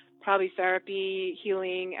help, probably therapy,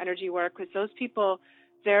 healing, energy work, because those people,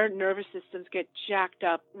 their nervous systems get jacked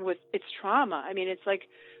up with its trauma. I mean, it's like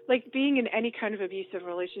being in any kind of abusive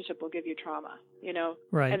relationship will give you trauma, you know?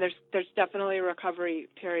 Right. And there's definitely a recovery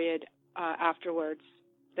period afterwards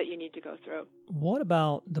that you need to go through. What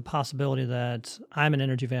about the possibility that I'm an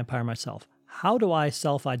energy vampire myself? How do I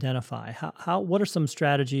self-identify? What are some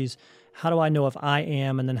strategies? How do I know if I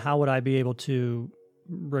am, and then how would I be able to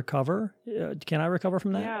recover? Can I recover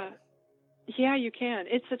from that? Yeah, you can.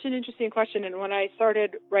 It's such an interesting question. And when I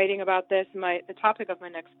started writing about this, the topic of my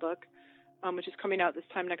next book, which is coming out this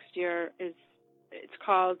time next year, it's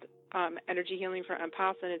called Energy Healing for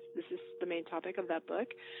Empaths, and this is the main topic of that book.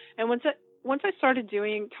 And once I started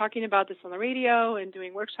talking about this on the radio and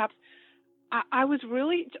doing workshops, I was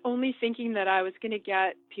really only thinking that I was going to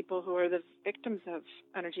get people who are the victims of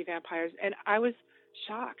energy vampires. And I was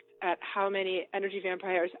shocked at how many energy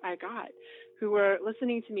vampires I got who were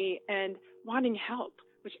listening to me and wanting help,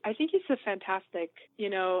 which I think is a fantastic,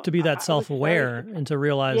 to be that self-aware and to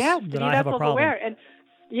realize that I have a problem. And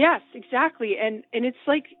yes, exactly. And it's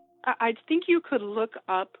like, I think you could look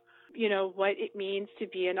up, what it means to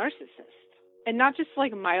be a narcissist. And not just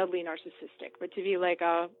like mildly narcissistic, but to be like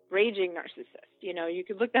a raging narcissist. You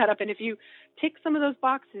could look that up. And if you tick some of those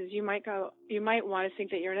boxes, you might want to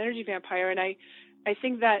think that you're an energy vampire. And I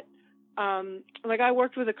think that, I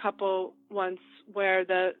worked with a couple once where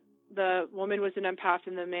the woman was an empath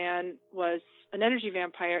and the man was an energy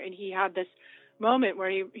vampire. And he had this moment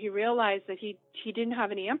where he realized that he didn't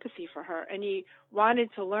have any empathy for her and he wanted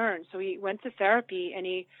to learn. So he went to therapy and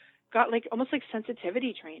he got almost like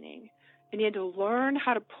sensitivity training. And he had to learn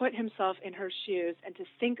how to put himself in her shoes and to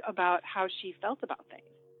think about how she felt about things,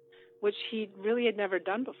 which he really had never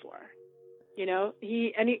done before.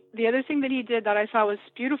 The other thing that he did that I thought was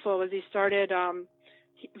beautiful was he started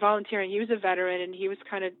volunteering. He was a veteran and he was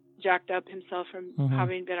kind of jacked up himself from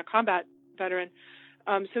having been a combat veteran.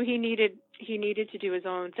 So he needed to do his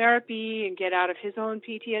own therapy and get out of his own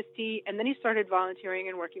PTSD. And then he started volunteering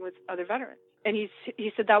and working with other veterans. And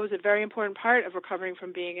he said that was a very important part of recovering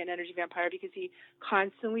from being an energy vampire because he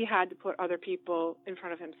constantly had to put other people in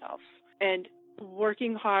front of himself. And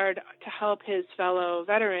working hard to help his fellow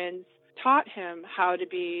veterans taught him how to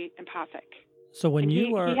be empathic. So when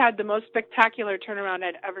he had the most spectacular turnaround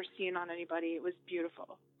I'd ever seen on anybody. It was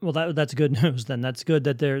beautiful. Well, that's good news then. That's good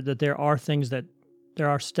that there are things that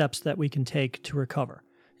there are steps that we can take to recover.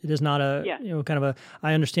 It is not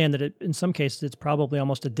I understand that in some cases it's probably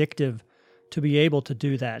almost addictive to be able to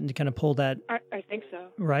do that and to kind of pull that. I think so.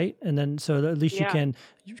 Right? And then so at least you can,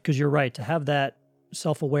 because you're right, to have that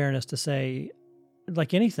self-awareness to say,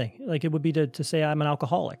 like anything, like it would be to say I'm an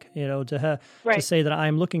alcoholic, to say that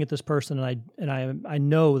I'm looking at this person and I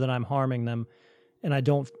know that I'm harming them and I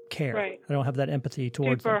don't care. Right. I don't have that empathy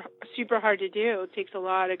towards them. Super hard to do. It takes a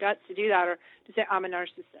lot of guts to do that, or to say I'm a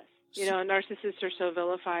narcissist. Narcissists are so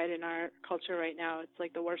vilified in our culture right now. It's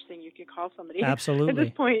like the worst thing you could call somebody. Absolutely. At this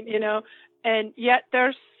point, and yet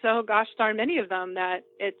there's so gosh darn many of them that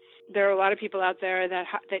there are a lot of people out there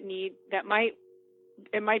that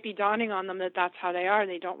might be dawning on them that that's how they are and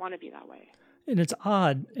they don't want to be that way. And it's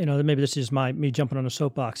odd, maybe this is me jumping on a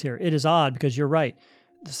soapbox here. It is odd because you're right.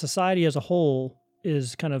 The society as a whole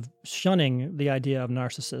is kind of shunning the idea of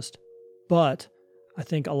narcissist. But I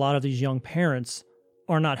think a lot of these young parents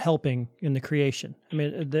are not helping in the creation. I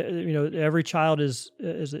mean, every child is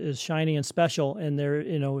shiny and special, and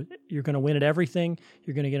you're going to win at everything.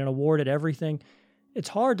 You're going to get an award at everything. It's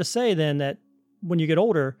hard to say then that when you get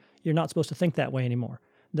older, you're not supposed to think that way anymore.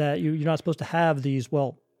 That you're not supposed to have these,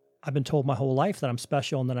 well, I've been told my whole life that I'm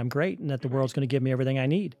special and that I'm great and that the world's going to give me everything I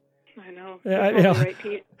need. I know. Right,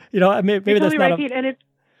 Pete. Maybe that's not Pete. And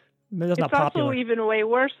maybe that's not it's popular. also even way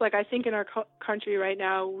worse. Like, I think in our country right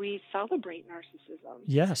now, we celebrate narcissism.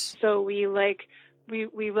 Yes. So we look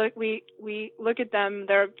at them.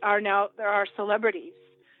 There are celebrities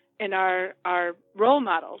and our role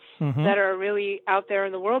models that are really out there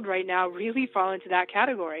in the world right now really fall into that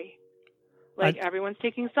category. Like, everyone's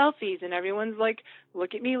taking selfies and everyone's like,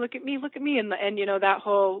 look at me, look at me, look at me. And that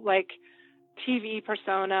whole like TV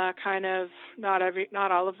persona kind of, not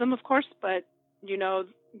all of them, of course, but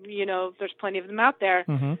there's plenty of them out there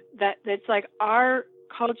that's like our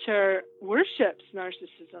culture worships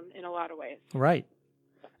narcissism in a lot of ways. Right.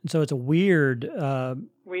 And so it's a weird,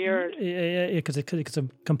 because it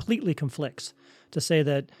completely conflicts to say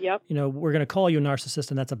that, we're going to call you a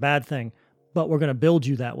narcissist and that's a bad thing, but we're going to build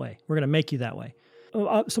you that way. We're going to make you that way.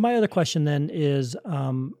 So my other question then is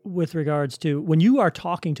with regards to when you are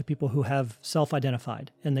talking to people who have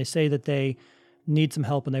self-identified and they say that they need some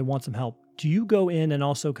help and they want some help, do you go in and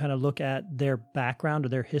also kind of look at their background or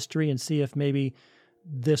their history and see if maybe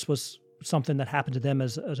this was something that happened to them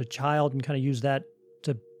as a child and kind of use that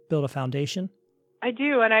to build a foundation? I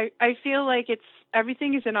do, and I feel like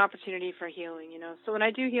everything is an opportunity for healing, So when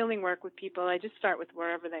I do healing work with people, I just start with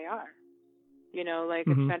wherever they are.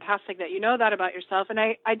 It's fantastic that you know that about yourself. And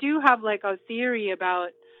I do have like a theory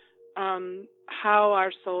about how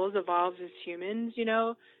our souls evolve as humans,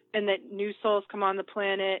 and that new souls come on the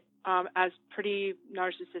planet as pretty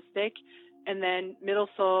narcissistic, and then middle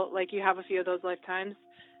soul, like you have a few of those lifetimes,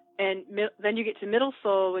 and then you get to middle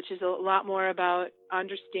soul, which is a lot more about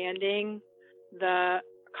understanding the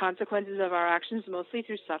consequences of our actions, mostly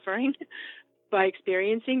through suffering, by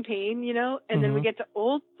experiencing pain, and then we get to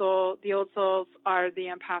old soul. The old souls are the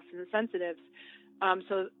empaths and the sensitives.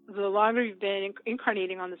 So the longer you've been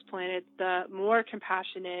incarnating on this planet, the more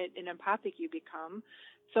compassionate and empathic you become.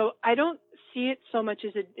 So I don't see it so much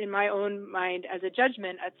as in my own mind as a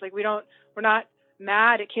judgment. It's like we're not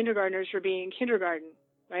mad at kindergartners for being kindergarten,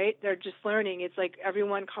 right? They're just learning. It's like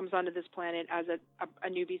everyone comes onto this planet as a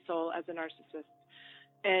newbie soul, as a narcissist.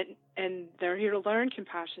 And they're here to learn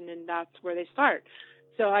compassion, and that's where they start.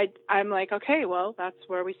 So I'm like, okay, well, that's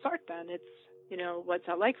where we start then. It's, what's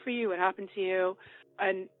that like for you? What happened to you?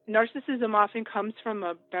 And narcissism often comes from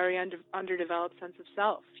a very underdeveloped sense of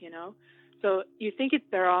self, So you think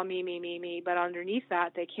they're all me, but underneath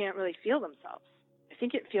that, they can't really feel themselves. I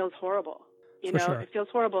think it feels horrible, Sure. It feels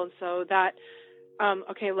horrible. And so that,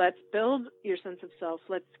 okay, let's build your sense of self.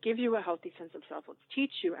 Let's give you a healthy sense of self. Let's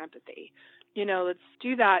teach you empathy. Let's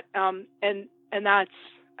do that. And that's,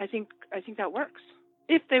 I think that works.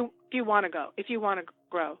 If you want to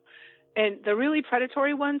grow. And the really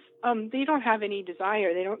predatory ones, they don't have any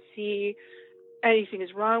desire. They don't see anything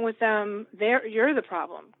is wrong with them. You're the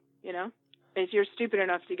problem, If you're stupid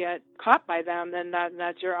enough to get caught by them, then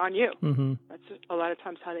that's on you. Mm-hmm. That's a lot of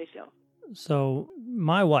times how they feel. So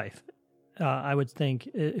my wife, I would think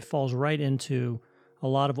it falls right into a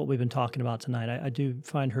lot of what we've been talking about tonight. I do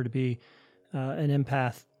find her to be an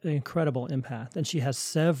empath, an incredible empath. And she has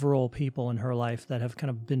several people in her life that have kind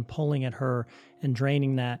of been pulling at her and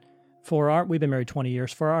draining that we've been married 20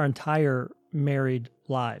 years, for our entire married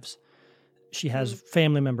lives. She has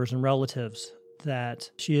family members and relatives that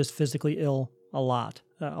she is physically ill a lot,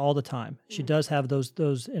 all the time. She does have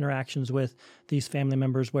those interactions with these family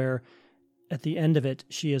members where at the end of it,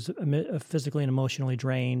 she is physically and emotionally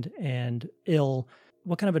drained and ill.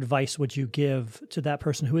 What kind of advice would you give to that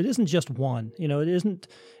person who it isn't just one, it isn't,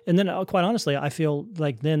 and then quite honestly, I feel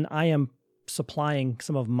like then I am supplying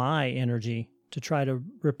some of my energy to try to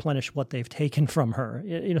replenish what they've taken from her.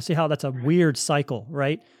 See how that's a weird cycle,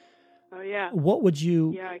 right? Oh yeah. What would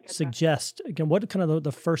you suggest? Again, what are kind of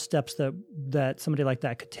the first steps that somebody like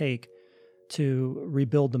that could take to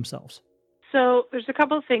rebuild themselves? So there's a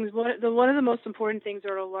couple of things. One of the most important things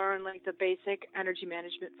are to learn like the basic energy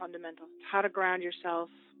management fundamentals: how to ground yourself,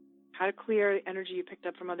 how to clear energy you picked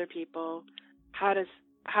up from other people, how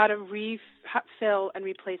to refill and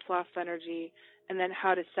replace lost energy, and then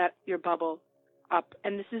how to set your bubble up.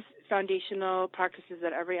 And this is foundational practices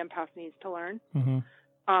that every empath needs to learn. Mm-hmm.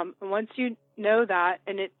 And once you know that,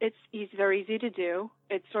 and it's very easy to do,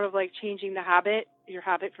 it's sort of like changing your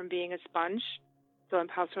habit from being a sponge. So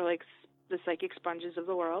empaths are like the psychic sponges of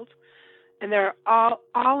the world. And they're all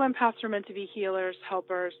empaths are meant to be healers,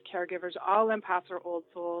 helpers, caregivers. All empaths are old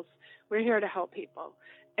souls. We're here to help people.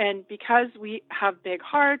 And because we have big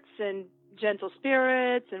hearts and gentle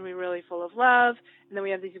spirits, and we're really full of love, and then we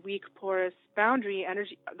have these weak, porous boundary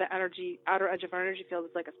energy, the energy outer edge of our energy field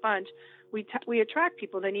is like a sponge. We attract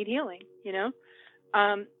people that need healing, you know.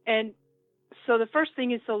 And so the first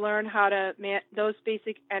thing is to learn how to those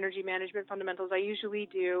basic energy management fundamentals. I usually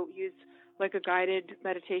use like a guided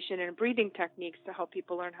meditation and breathing techniques to help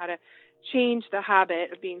people learn how to change the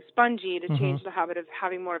habit of being spongy to change the habit of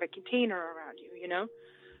having more of a container around you, you know.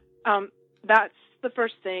 That's the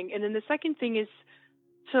first thing. And then the second thing is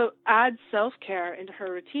to add self-care into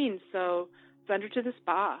her routine. So send her to the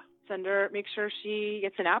spa, make sure she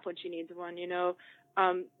gets a nap when she needs one, you know.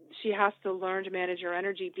 She has to learn to manage her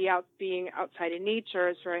energy. Being outside in nature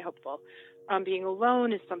is very helpful. Being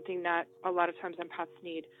alone is something that a lot of times empaths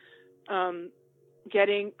need.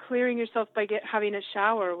 Clearing yourself by having a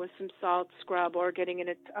shower with some salt scrub, or getting in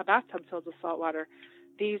a bathtub filled with salt water.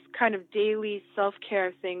 These kind of daily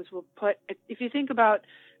self-care things will if you think about,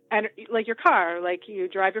 like your car, like you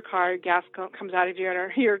drive your car, gas comes out of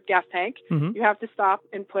your gas tank. You have to stop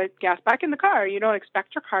and put gas back in the car. You don't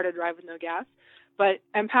expect your car to drive with no gas. But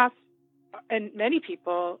empaths and many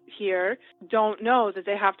people here don't know that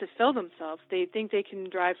they have to fill themselves. They think they can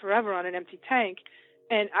drive forever on an empty tank.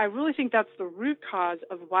 And I really think that's the root cause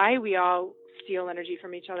of why we all steal energy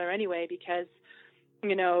from each other anyway, because,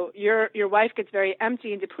 you know, your wife gets very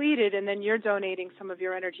empty and depleted, and then you're donating some of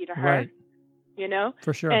your energy to her, right. You know?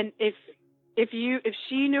 For sure. And if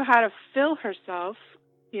she knew how to fill herself,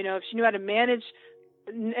 you know, if she knew how to manage,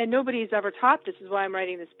 and nobody's ever taught this, is why I'm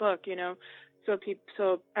writing this book, you know,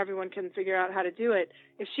 so everyone can figure out how to do it.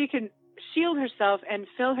 If she can shield herself and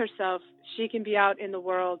fill herself, she can be out in the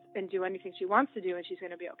world and do anything she wants to do, and she's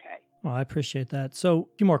going to be okay. Well, I appreciate that. So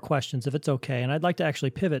a few more questions, if it's okay. And I'd like to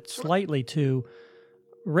actually pivot slightly to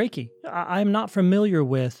Reiki. I'm not familiar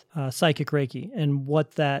with psychic Reiki and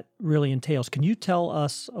what that really entails. Can you tell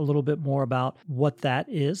us a little bit more about what that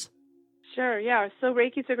is? Sure, yeah. So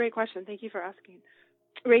Reiki is a great question. Thank you for asking.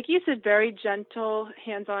 Reiki is a very gentle,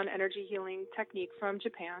 hands-on energy healing technique from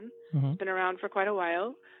Japan. It's been around for quite a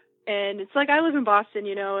while. And it's like, I live in Boston,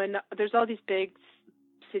 you know, and there's all these big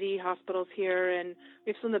city hospitals here, and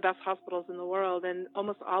we have some of the best hospitals in the world, and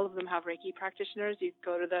almost all of them have Reiki practitioners. You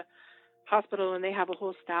go to the hospital and they have a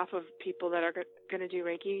whole staff of people that are going to do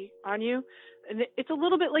Reiki on you. And it's a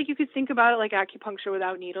little bit like, you could think about it like acupuncture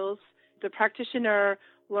without needles. The practitioner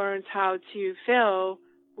learns how to fill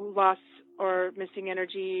lost or missing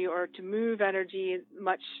energy, or to move energy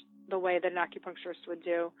much the way that an acupuncturist would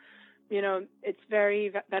do. You know, it's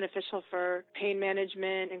very beneficial for pain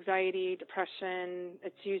management, anxiety, depression.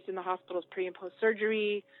 It's used in the hospitals pre and post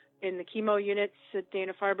surgery. In the chemo units at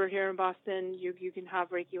Dana-Farber here in Boston, you can have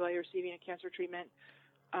Reiki while you're receiving a cancer treatment.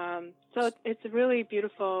 So it's really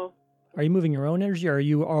beautiful. Are you moving your own energy,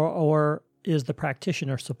 or is the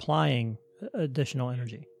practitioner supplying additional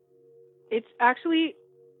energy? It's actually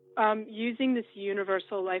using this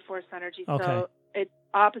universal life force energy. Okay. So it's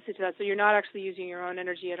opposite to that. So you're not actually using your own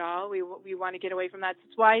energy at all. We want to get away from that.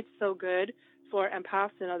 That's why it's so good for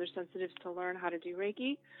empaths and other sensitives to learn how to do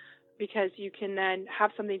Reiki, because you can then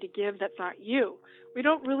have something to give that's not you. We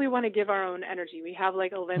don't really want to give our own energy. We have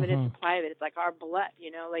like a limited supply of it. It's like our blood,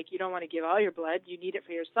 you know, like you don't want to give all your blood. You need it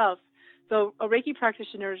for yourself. So a Reiki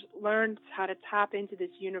practitioner learns how to tap into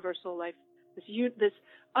this universal life, this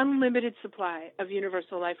unlimited supply of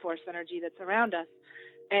universal life force energy that's around us.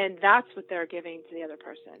 And that's what they're giving to the other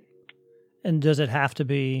person. And does it have to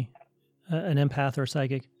be an empath or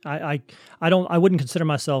psychic? I wouldn't consider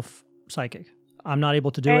myself psychic. I'm not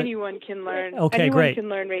able to do Anyone can learn. Okay, Anyone great. can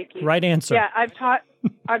learn Reiki. Right answer. Yeah, I've taught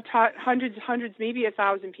hundreds, maybe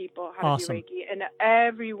 1,000 people how Awesome. to do Reiki, and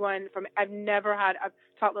everyone I've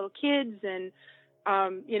taught little kids and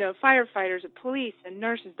firefighters, and police, and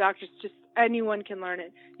nurses, doctors. Just anyone can learn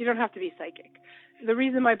it. You don't have to be psychic. The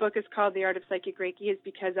reason my book is called The Art of Psychic Reiki is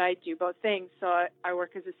because I do both things. So I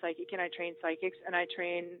work as a psychic, and I train psychics, and I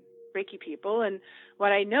train Reiki people. And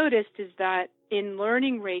what I noticed is that in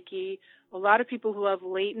learning Reiki, a lot of people who have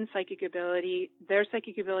latent psychic ability, their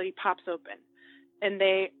psychic ability pops open. And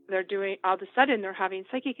they're doing, all of a sudden, they're having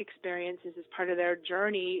psychic experiences as part of their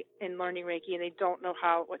journey in learning Reiki, and they don't know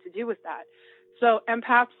what to do with that. So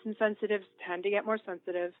empaths and sensitives tend to get more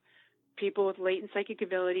sensitive. People with latent psychic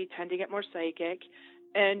ability tend to get more psychic.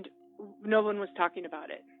 And no one was talking about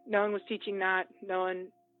it. No one was teaching that. No one,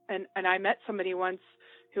 and I met somebody once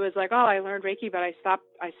who was like, "Oh, I learned Reiki, but I stopped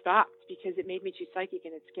because it made me too psychic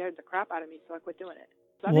and it scared the crap out of me, so I quit doing it."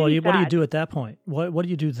 So what do you do at that point? What do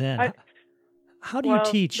you do then? How do you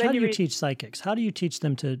teach? then How do you you read. teach psychics? How do you teach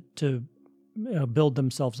them to build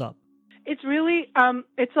themselves up? It's really,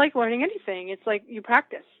 it's like learning anything. It's like you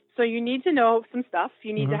practice. So you need to know some stuff.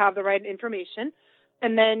 You need to have the right information.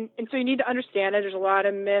 And so you need to understand it. There's a lot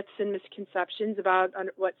of myths and misconceptions about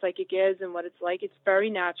what psychic is and what it's like. It's very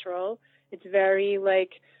natural. It's very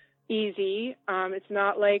like easy. It's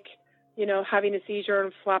not like, having a seizure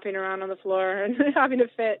and flopping around on the floor and having a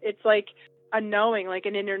fit. It's like a knowing, like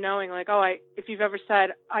an inner knowing, like, if you've ever said,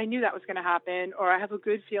 I knew that was going to happen, or I have a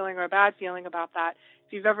good feeling or a bad feeling about that.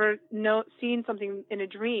 If you've ever seen something in a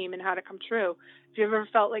dream and had it come true, if you've ever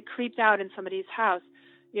felt like creeped out in somebody's house,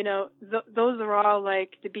 those are all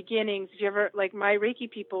like the beginnings. If you ever, like my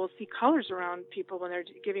Reiki people will see colors around people when they're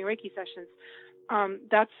giving Reiki sessions.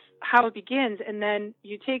 That's how it begins. And then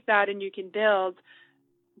you take that and you can build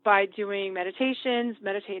by doing meditations.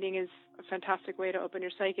 Meditating is a fantastic way to open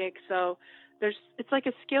your psychic. So it's like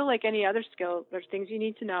a skill like any other skill. There's things you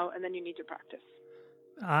need to know, and then you need to practice.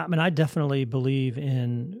 I mean, I definitely believe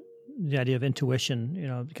in the idea of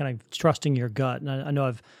intuition, kind of trusting your gut. And I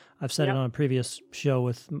know I've said it on a previous show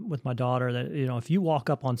with my daughter that, if you walk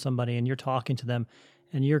up on somebody and you're talking to them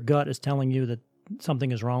and your gut is telling you that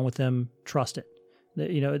something is wrong with them, trust it. That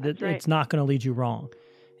it's not going to lead you wrong.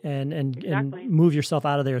 And move yourself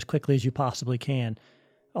out of there as quickly as you possibly can.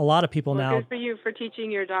 A lot of people now. Good for you for teaching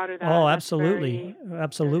your daughter that. Oh, absolutely,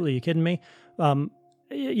 absolutely. You kidding me?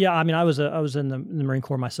 Yeah, I mean, I was in the Marine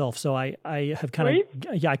Corps myself, so I have kind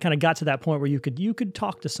of got to that point where you could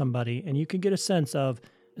talk to somebody and you could get a sense of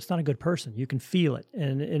it's not a good person. You can feel it,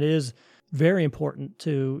 and it is very important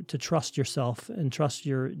to trust yourself and trust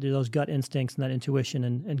those gut instincts and that intuition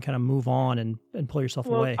and kind of move on and pull yourself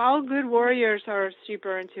away. All good warriors are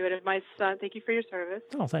super intuitive. My son, thank you for your service.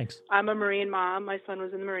 Oh, thanks. I'm a Marine mom. My son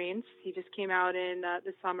was in the Marines. He just came out in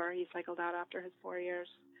the summer. He cycled out after his 4 years.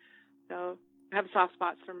 So I have a soft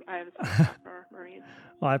spot for Marines.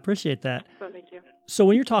 Well, I appreciate that. So thank you. So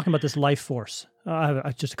when you're talking about this life force, I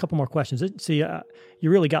have just a couple more questions. See, you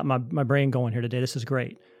really got my brain going here today. This is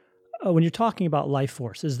great. When you're talking about life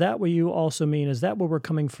force, is that what you also mean? Is that where we're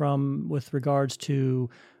coming from with regards to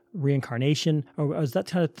reincarnation? Or is that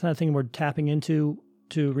kind of thing we're tapping into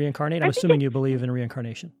to reincarnate? I'm assuming you believe in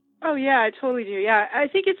reincarnation. Oh, yeah, I totally do. Yeah, I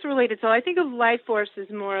think it's related. So I think of life force as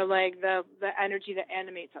more like the energy that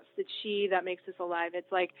animates us, the chi that makes us alive.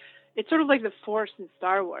 It's sort of like the force in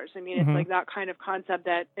Star Wars. I mean, it's like that kind of concept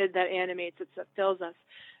that animates us, that fills us.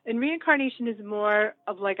 And reincarnation is more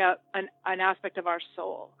of like an aspect of our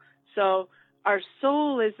soul. So our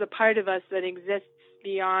soul is the part of us that exists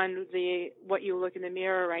beyond what you look in the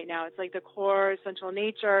mirror right now. It's like the core essential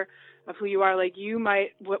nature of who you are. Like you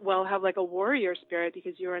might have like a warrior spirit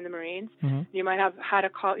because you were in the Marines. Mm-hmm. You might have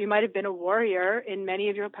you might have been a warrior in many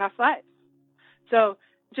of your past lives. So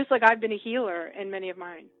just like I've been a healer in many of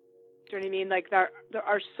mine. Do you know what I mean? Like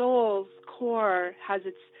our soul's core has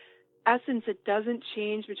its essence. It doesn't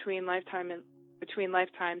change between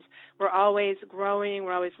lifetimes. We're always growing,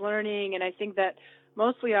 we're always learning, and I think that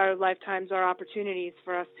mostly our lifetimes are opportunities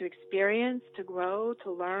for us to experience, to grow,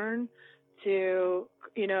 to learn, to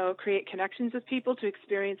create connections with people, to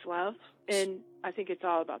experience love, and I think it's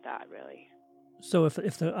all about that, really. So if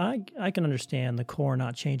I can understand the core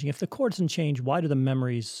not changing. If the core doesn't change, why do the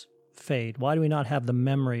memories fade? Why do we not have the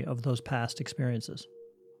memory of those past experiences?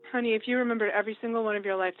 Honey, if you remembered every single one of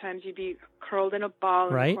your lifetimes, you'd be curled in a ball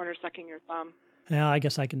in the corner sucking your thumb. Yeah, I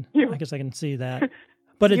guess I can see that.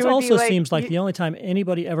 But it also seems like the only time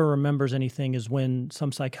anybody ever remembers anything is when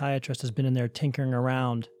some psychiatrist has been in there tinkering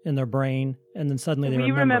around in their brain, and then suddenly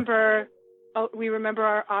they remember. We remember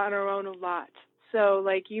on our own a lot. So,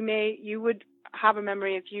 like, you would have a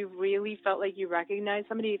memory if you really felt like you recognized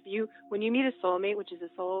somebody. When you meet a soulmate, which is a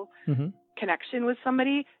soul connection with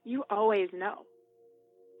somebody, you always know.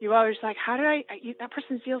 You always like, how did that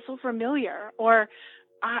person feels so familiar? Or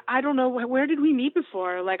I don't know, where did we meet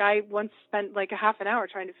before? Like I once spent like a half an hour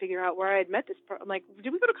trying to figure out where I had met this person. Like,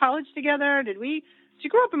 did we go to college together? Did you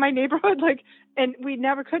grow up in my neighborhood? Like, and we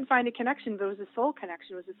never could find a connection, but it was a soul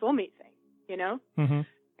connection, it was a soulmate thing, Mm-hmm.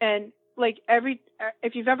 And like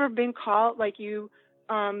if you've ever been called, like you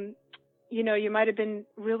might have been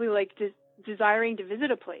really like desiring to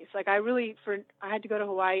visit a place. Like I had to go to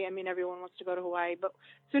Hawaii. I mean, everyone wants to go to Hawaii, but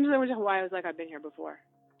as soon as I went to Hawaii, I was like, I've been here before.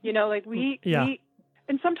 Like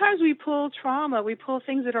and sometimes we pull trauma, we pull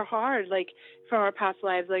things that are hard, like from our past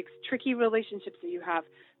lives, like tricky relationships that you have,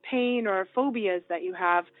 pain or phobias that you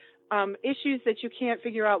have, issues that you can't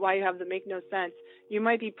figure out why you have that make no sense. You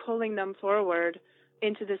might be pulling them forward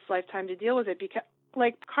into this lifetime to deal with it,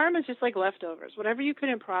 like karma is just like leftovers. Whatever you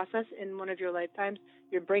couldn't process in one of your lifetimes,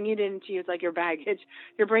 you're bringing it into you. It's like your baggage.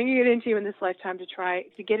 You're bringing it into you in this lifetime to try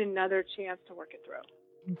to get another chance to work it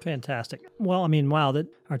through. Fantastic. Well, I mean, wow, that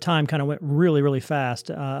our time kind of went really, really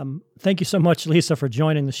fast. Thank you so much, Lisa, for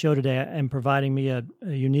joining the show today and providing me a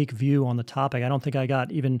unique view on the topic. I don't think I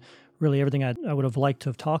got even really everything I would have liked to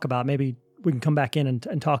have talked about. Maybe we can come back in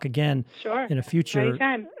and talk again in a future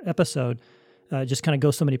episode. Just kind of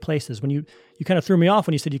go so many places. When you kind of threw me off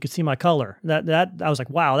when you said you could see my color. That I was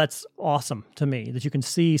like, wow, that's awesome to me, that you can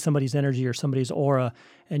see somebody's energy or somebody's aura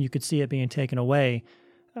and you could see it being taken away.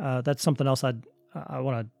 That's something else I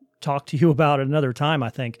want to talk to you about at another time, I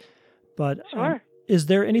think. But is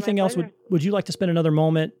there anything else? Would you like to spend another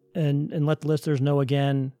moment and let the listeners know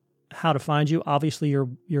again how to find you? Obviously, your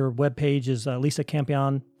webpage is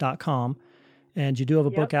lisacampion.com. And you do have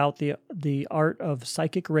a book out, The Art of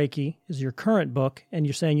Psychic Reiki is your current book, and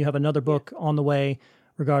you're saying you have another book on the way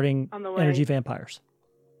regarding energy vampires.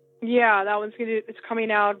 Yeah, that one's it's coming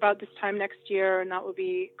out about this time next year, and that will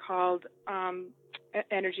be called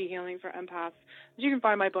Energy Healing for Empaths. But you can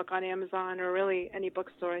find my book on Amazon or really any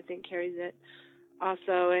bookstore I think carries it.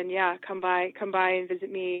 Also, and come by and visit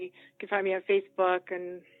me. You can find me on Facebook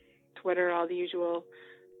and Twitter, all the usual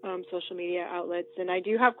social media outlets. And I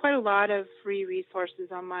do have quite a lot of free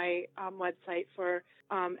resources on my website for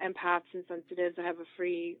empaths and sensitives. I have a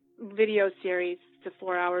free video series. It's a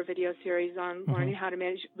 4-hour video series on learning how to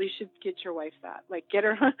manage. You should get your wife that. Like get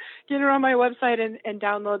her on my website and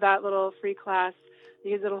download that little free class,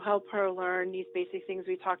 because it'll help her learn these basic things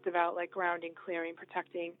we talked about, like grounding, clearing,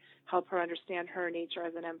 protecting, help her understand her nature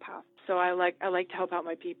as an empath. So I like to help out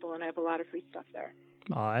my people, and I have a lot of free stuff there.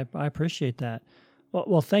 I appreciate that.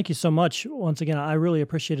 Well, thank you so much. Once again, I really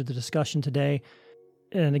appreciated the discussion today.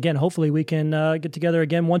 And again, hopefully we can get together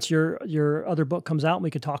again once your other book comes out and we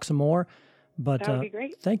could talk some more. But that would be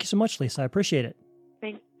great. Thank you so much, Lisa. I appreciate it.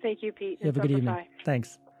 Thank you, Pete. You have a good evening.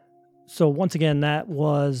 Thanks. So once again, that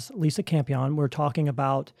was Lisa Campion. We're talking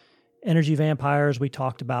about energy vampires. We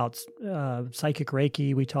talked about psychic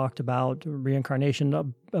Reiki. We talked about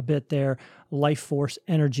reincarnation a bit there, life force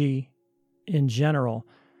energy in general.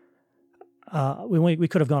 We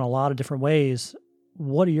could have gone a lot of different ways.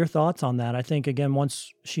 What are your thoughts on that? I think, again,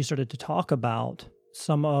 once she started to talk about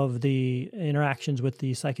some of the interactions with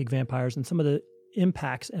the psychic vampires and some of the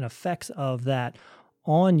impacts and effects of that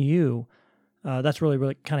on you, that's really,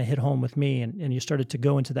 really kind of hit home with me. And you started to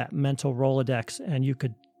go into that mental Rolodex, and you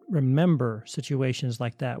could remember situations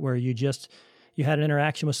like that where you had an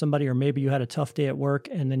interaction with somebody, or maybe you had a tough day at work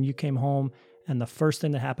and then you came home and the first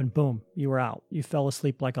thing that happened, boom, you were out. You fell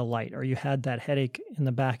asleep like a light, or you had that headache in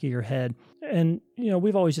the back of your head. And,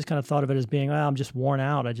 we've always just kind of thought of it as being, I'm just worn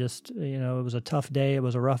out. It was a tough day. It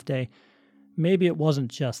was a rough day. Maybe it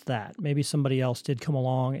wasn't just that. Maybe somebody else did come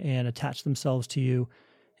along and attach themselves to you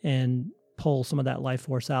and pull some of that life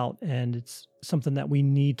force out. And it's something that we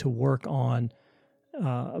need to work on,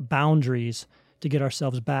 boundaries to get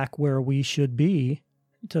ourselves back where we should be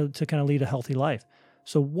to kind of lead a healthy life.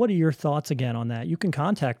 So what are your thoughts again on that? You can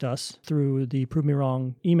contact us through the Prove Me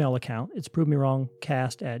Wrong email account. It's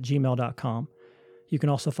provemewrongcast@gmail.com. You can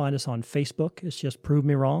also find us on Facebook. It's just Prove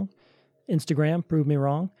Me Wrong. Instagram, Prove Me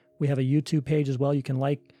Wrong. We have a YouTube page as well. You can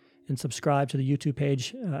like and subscribe to the YouTube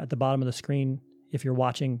page at the bottom of the screen if you're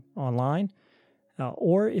watching online.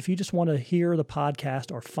 Or if you just want to hear the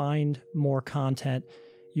podcast or find more content,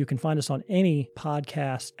 you can find us on any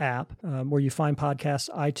podcast app where you find podcasts,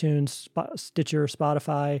 iTunes, Stitcher,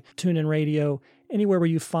 Spotify, TuneIn Radio, anywhere where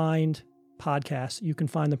you find podcasts, you can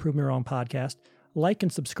find the Prove Me Wrong podcast. Like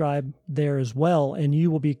and subscribe there as well, and you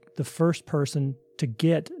will be the first person to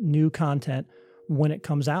get new content when it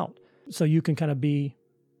comes out. So you can kind of be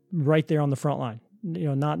right there on the front line,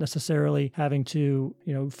 not necessarily having to,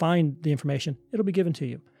 find the information. It'll be given to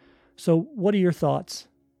you. So what are your thoughts?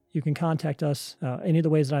 You can contact us any of the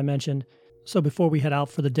ways that I mentioned. So before we head out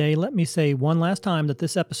for the day, let me say one last time that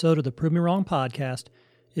this episode of the Prove Me Wrong podcast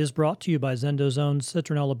is brought to you by Zendozone's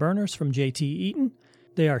Citronella Burners from JT Eaton.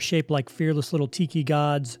 They are shaped like fearless little tiki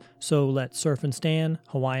gods, so let Surf and Stan,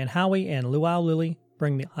 Hawaiian Howie, and Luau Lily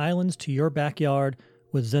bring the islands to your backyard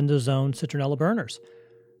with Zendozone Citronella Burners.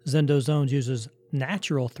 Zendozones uses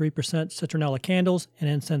natural 3% citronella candles and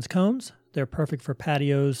incense cones. They're perfect for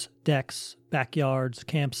patios, decks, backyards,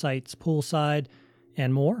 campsites, poolside,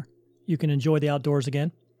 and more. You can enjoy the outdoors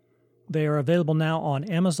again. They are available now on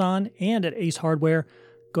Amazon and at Ace Hardware.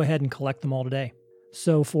 Go ahead and collect them all today.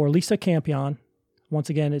 So for Lisa Campion, once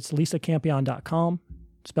again, it's lisacampion.com.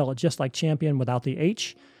 Spell it just like champion without the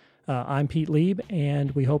H. I'm Pete Lieb,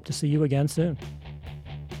 and we hope to see you again soon.